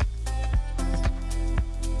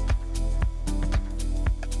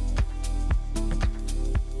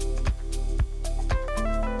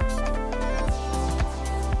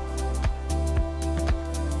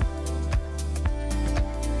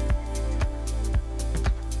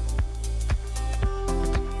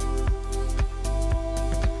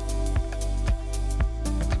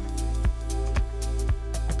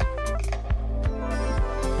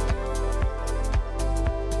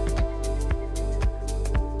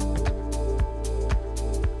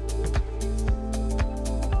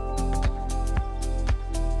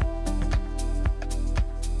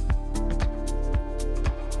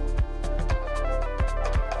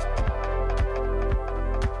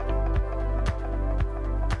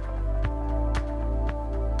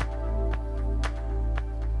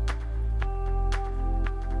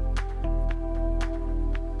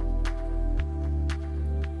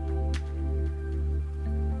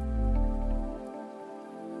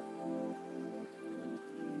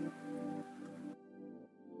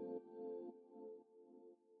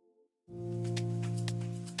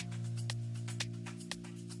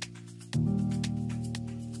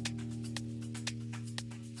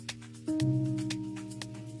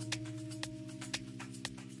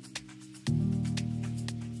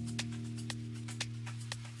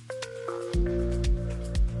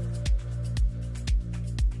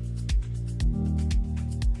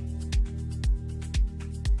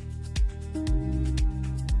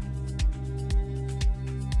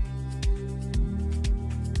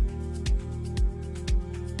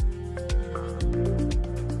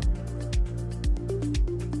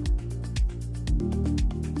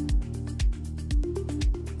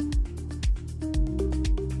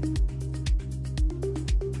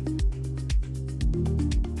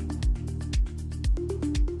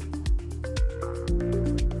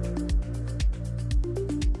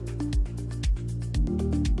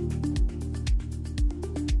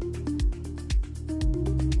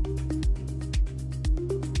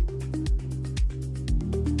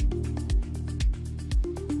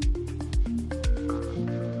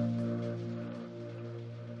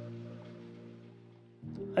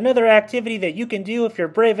 Another activity that you can do if you're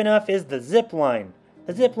brave enough is the zip line.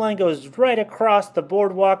 The zip line goes right across the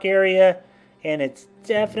boardwalk area, and it's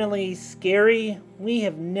definitely scary. We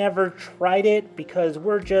have never tried it because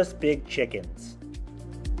we're just big chickens.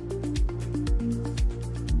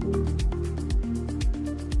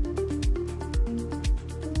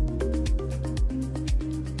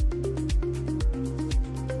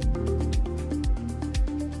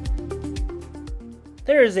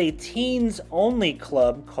 There is a teens-only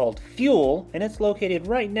club called Fuel, and it's located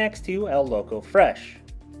right next to El Loco Fresh.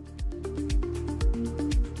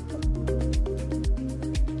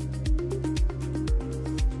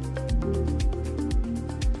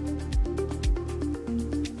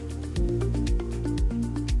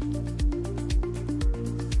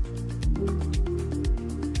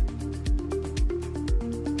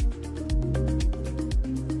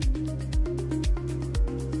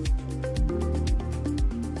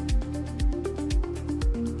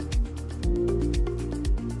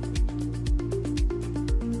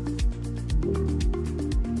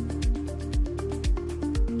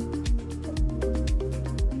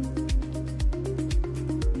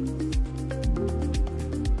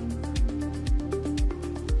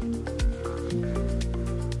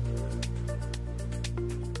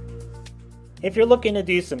 If you're looking to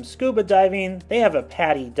do some scuba diving, they have a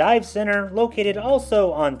PADI Dive Center located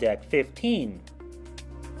also on Deck 15.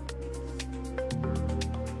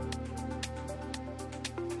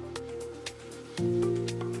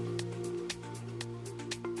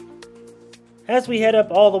 As we head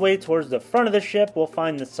up all the way towards the front of the ship, we'll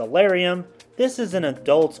find the solarium. This is an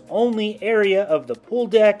adults-only area of the pool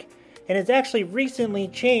deck, and it's actually recently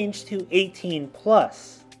changed to 18+.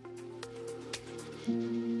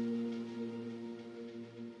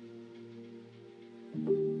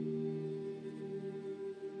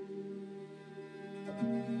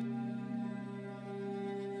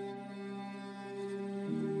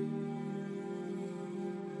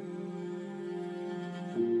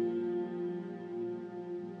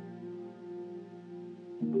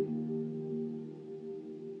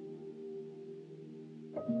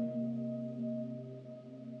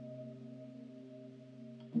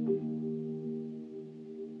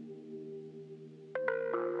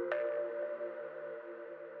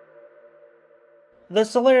 The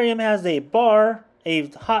solarium has a bar, a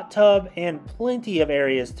hot tub, and plenty of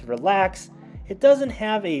areas to relax. It doesn't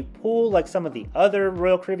have a pool like some of the other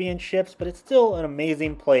Royal Caribbean ships, but it's still an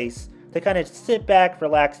amazing place to kind of sit back,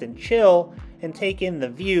 relax, and chill, and take in the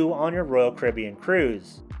view on your Royal Caribbean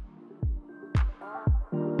cruise.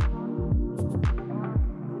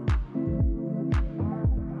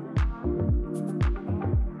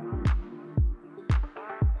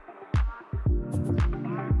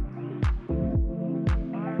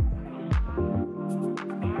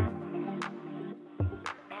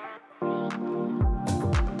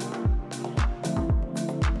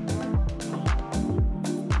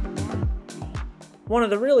 One of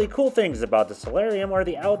the really cool things about the solarium are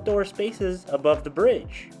the outdoor spaces above the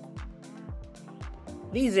bridge.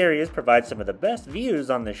 These areas provide some of the best views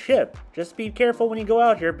on the ship. Just be careful when you go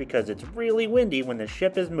out here because it's really windy when the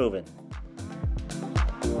ship is moving.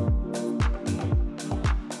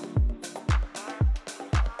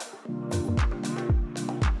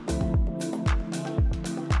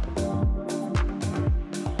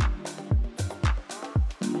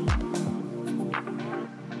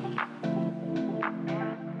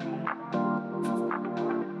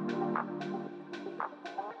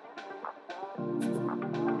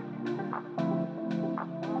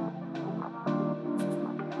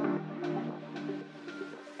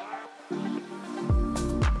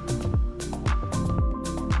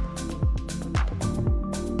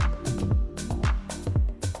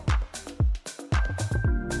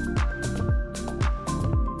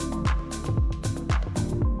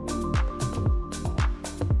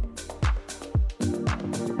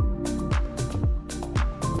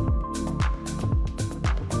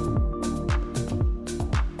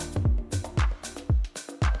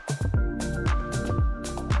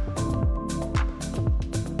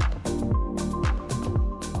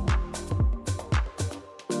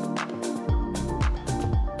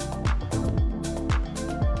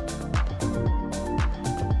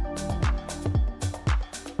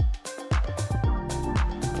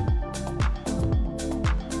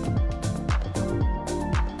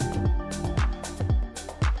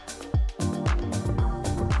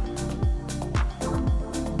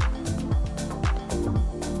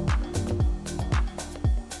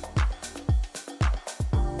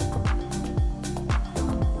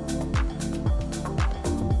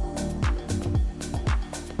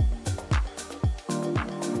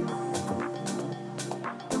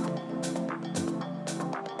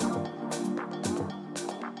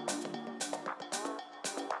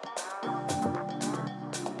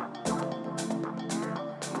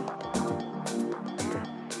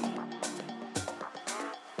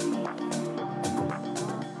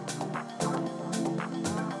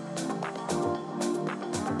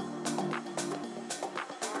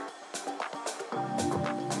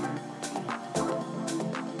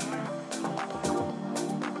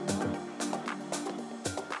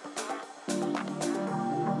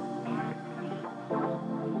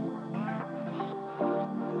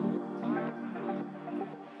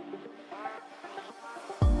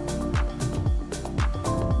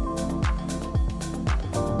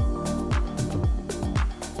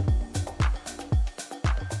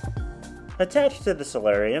 Attached to the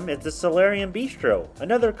solarium is the Solarium Bistro,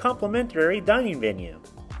 another complimentary dining venue.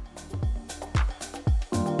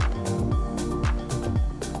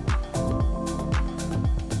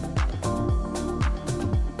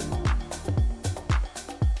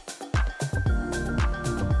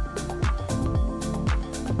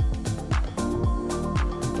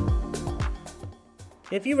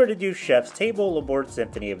 If you were to do chef's table aboard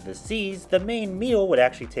Symphony of the Seas, the main meal would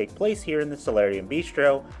actually take place here in the Solarium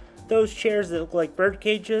Bistro. Those chairs that look like bird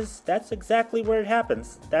cages, that's exactly where it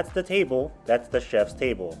happens. That's the table, that's the chef's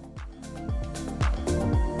table.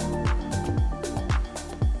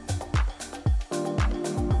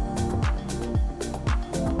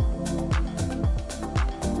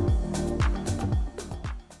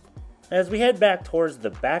 As we head back towards the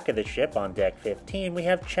back of the ship on deck 15, we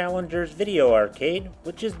have Challenger's Video Arcade,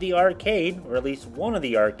 which is the arcade, or at least one of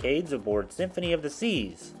the arcades aboard Symphony of the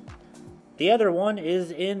Seas. The other one is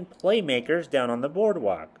in Playmakers down on the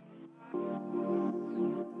boardwalk.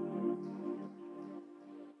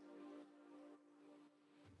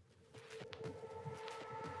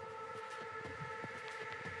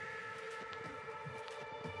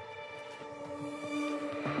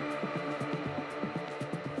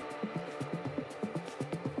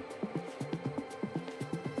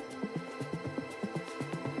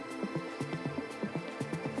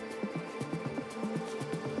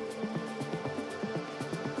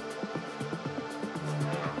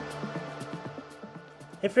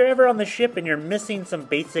 If you're ever on the ship and you're missing some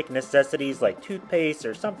basic necessities like toothpaste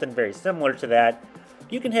or something very similar to that,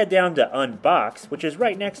 you can head down to Unbox, which is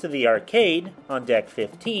right next to the arcade on deck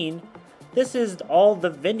 15. This is all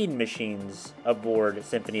the vending machines aboard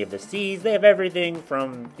Symphony of the Seas. They have everything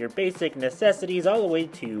from your basic necessities all the way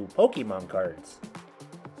to Pokemon cards.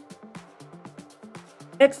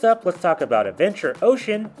 Next up, let's talk about Adventure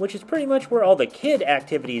Ocean, which is pretty much where all the kid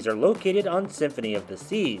activities are located on Symphony of the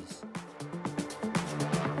Seas.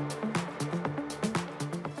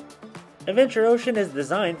 Adventure Ocean is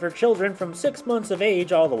designed for children from 6 months of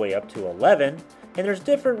age all the way up to 11, and there's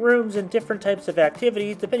different rooms and different types of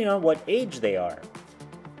activities depending on what age they are.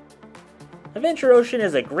 Adventure Ocean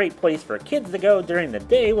is a great place for kids to go during the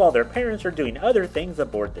day while their parents are doing other things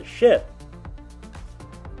aboard the ship.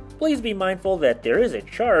 Please be mindful that there is a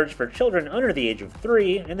charge for children under the age of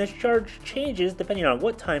 3, and this charge changes depending on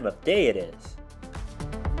what time of day it is.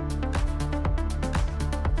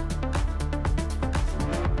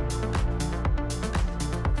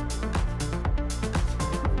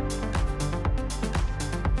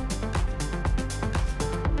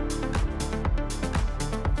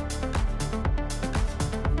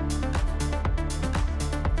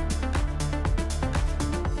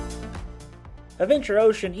 Adventure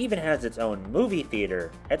Ocean even has its own movie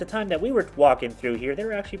theater. At the time that we were walking through here, they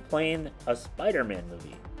were actually playing a Spider-Man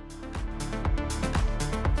movie.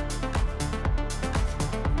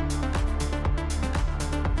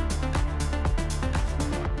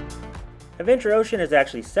 Adventure Ocean is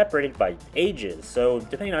actually separated by ages, so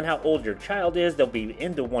depending on how old your child is, they'll be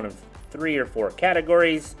into one of 3 or 4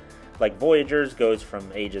 categories. Like Voyagers goes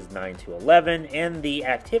from ages 9 to 11, and the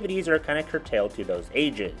activities are kind of curtailed to those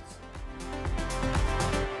ages.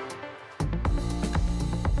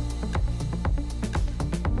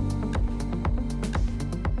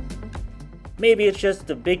 Maybe it's just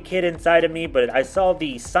the big kid inside of me, but I saw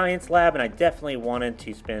the science lab and I definitely wanted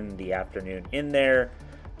to spend the afternoon in there.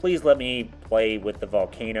 Please let me play with the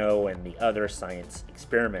volcano and the other science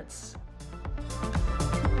experiments.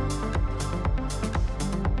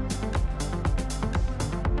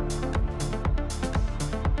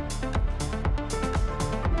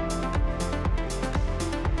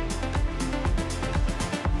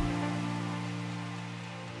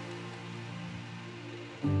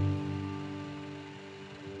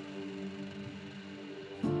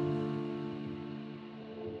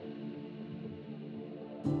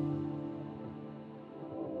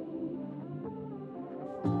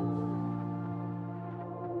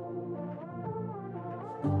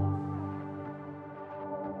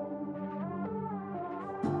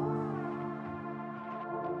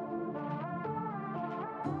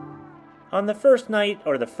 On the first night,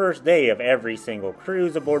 or the first day of every single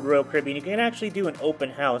cruise aboard Royal Caribbean, you can actually do an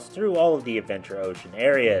open house through all of the Adventure Ocean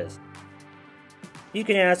areas. You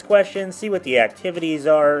can ask questions, see what the activities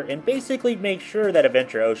are, and basically make sure that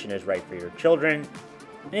Adventure Ocean is right for your children.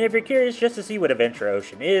 And if you're curious just to see what Adventure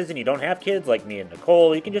Ocean is, and you don't have kids like me and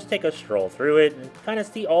Nicole, you can just take a stroll through it and kind of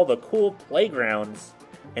see all the cool playgrounds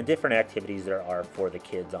and different activities there are for the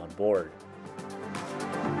kids on board.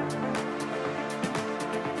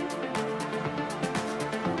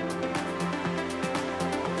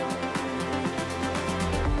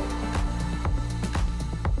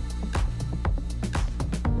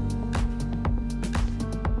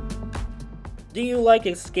 Do you like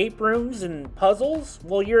escape rooms and puzzles?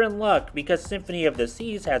 Well, you're in luck because Symphony of the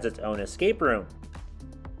Seas has its own escape room,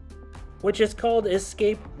 which is called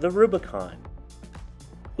Escape the Rubicon.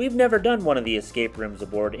 We've never done one of the escape rooms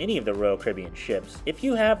aboard any of the Royal Caribbean ships. If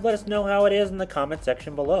you have, let us know how it is in the comment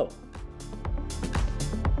section below.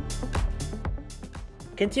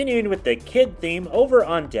 Continuing with the kid theme, over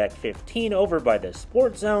on deck 15 over by the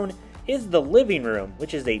sports zone is the living room,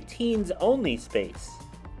 which is a teens only space.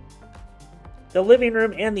 The living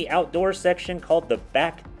room and the outdoor section called the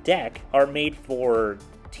back deck are made for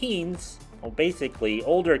teens, well basically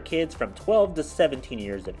older kids from 12 to 17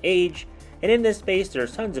 years of age, and in this space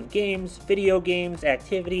there's tons of games, video games,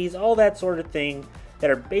 activities, all that sort of thing that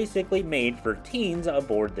are basically made for teens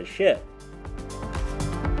aboard the ship.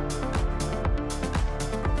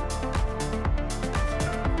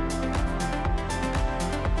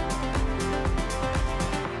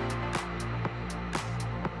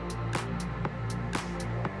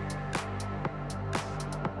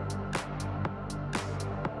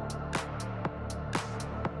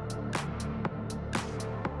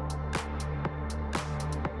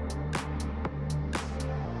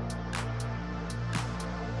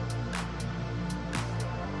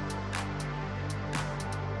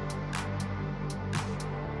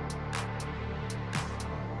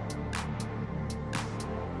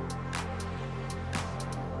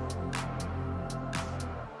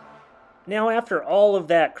 Now, after all of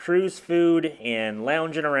that cruise food and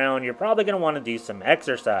lounging around, you're probably going to want to do some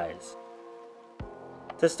exercise.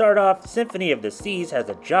 To start off, Symphony of the Seas has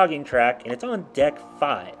a jogging track, and it's on deck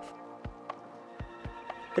 5.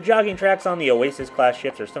 The jogging tracks on the Oasis Class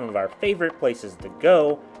ships are some of our favorite places to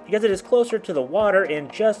go, because it is closer to the water, and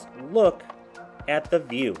just look at the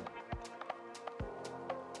view.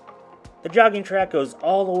 The jogging track goes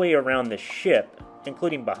all the way around the ship,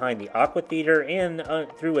 including behind the aqua theater and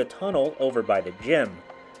through a tunnel over by the gym.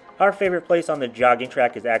 Our favorite place on the jogging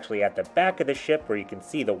track is actually at the back of the ship where you can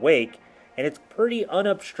see the wake, and it's pretty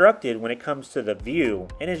unobstructed when it comes to the view,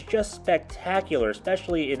 and it's just spectacular,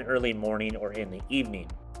 especially in early morning or in the evening.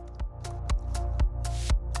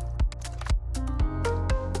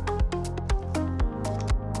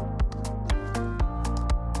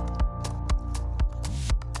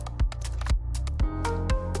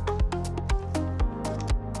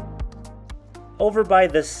 Over by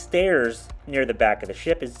the stairs near the back of the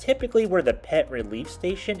ship is typically where the pet relief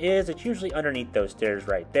station is. It's usually underneath those stairs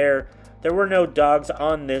right there. There were no dogs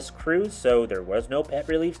on this cruise, so there was no pet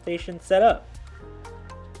relief station set up.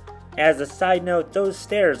 As a side note, those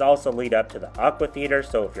stairs also lead up to the aqua theater,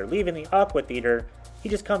 so if you're leaving the aqua theater, you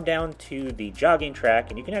just come down to the jogging track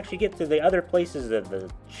and you can actually get to the other places of the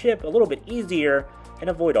ship a little bit easier and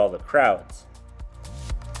avoid all the crowds.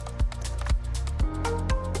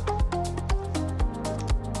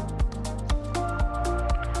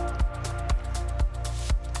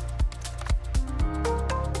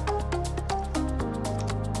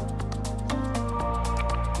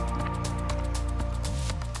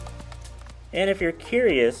 And if you're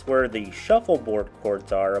curious where the shuffleboard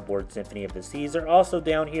courts are aboard Symphony of the Seas, they're also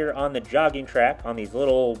down here on the jogging track on these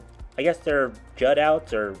little, I guess they're jut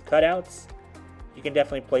outs or cutouts. You can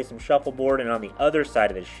definitely play some shuffleboard, and on the other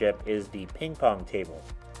side of the ship is the ping pong table.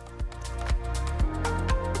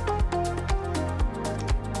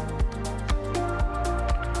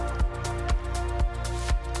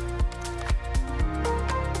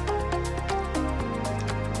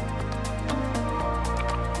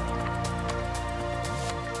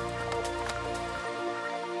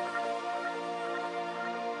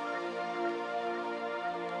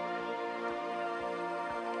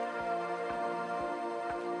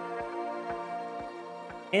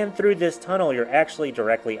 And through this tunnel, you're actually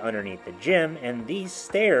directly underneath the gym, and these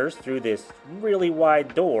stairs through this really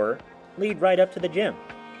wide door lead right up to the gym.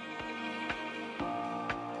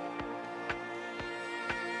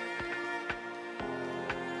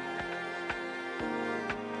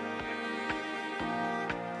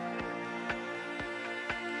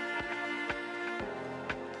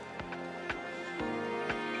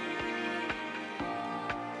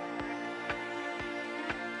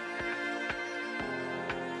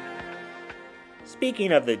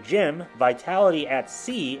 Speaking of the gym, Vitality at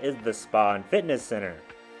Sea is the spa and fitness center.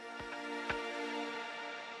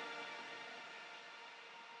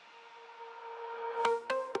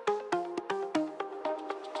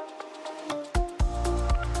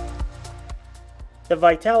 The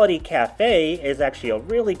Vitality Cafe is actually a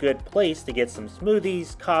really good place to get some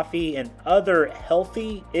smoothies, coffee, and other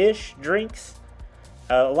healthy-ish drinks.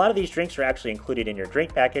 A lot of these drinks are actually included in your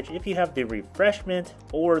drink package if you have the refreshment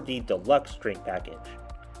or the deluxe drink package.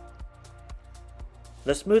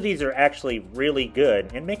 The smoothies are actually really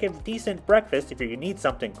good and make a decent breakfast if you need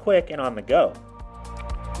something quick and on the go.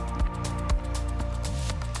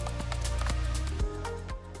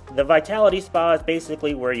 The Vitality Spa is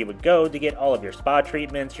basically where you would go to get all of your spa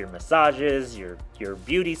treatments, your massages, your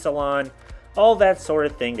beauty salon, all that sort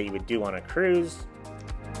of thing that you would do on a cruise.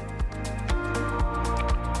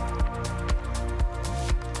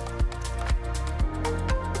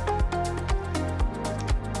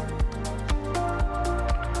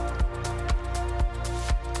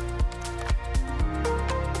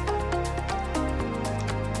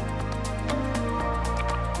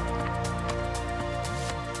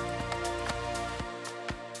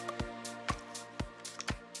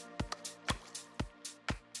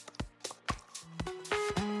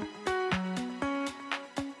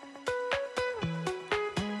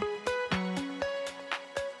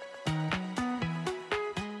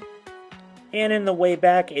 And in the way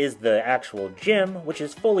back is the actual gym, which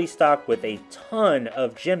is fully stocked with a ton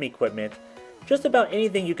of gym equipment. Just about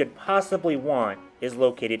anything you could possibly want is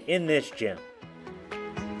located in this gym.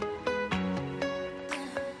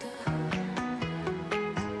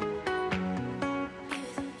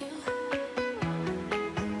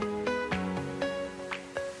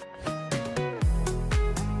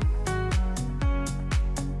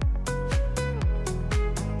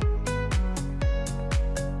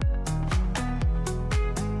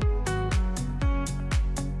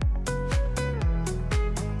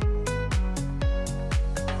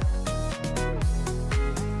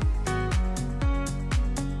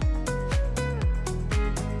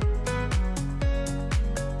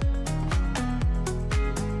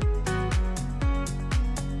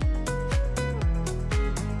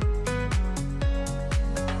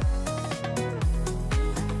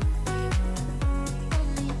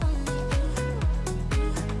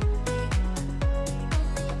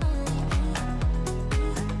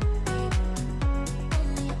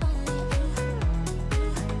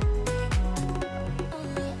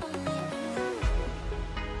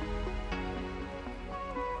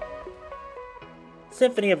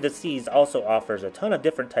 Symphony of the Seas also offers a ton of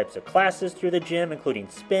different types of classes through the gym, including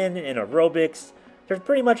spin and aerobics. There's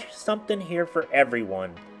pretty much something here for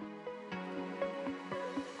everyone.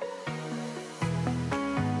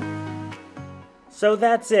 So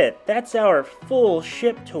that's it. That's our full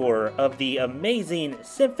ship tour of the amazing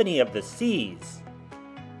Symphony of the Seas.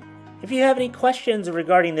 If you have any questions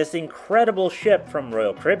regarding this incredible ship from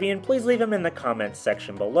Royal Caribbean, please leave them in the comments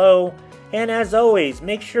section below. And as always,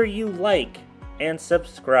 make sure you like and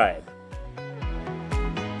subscribe.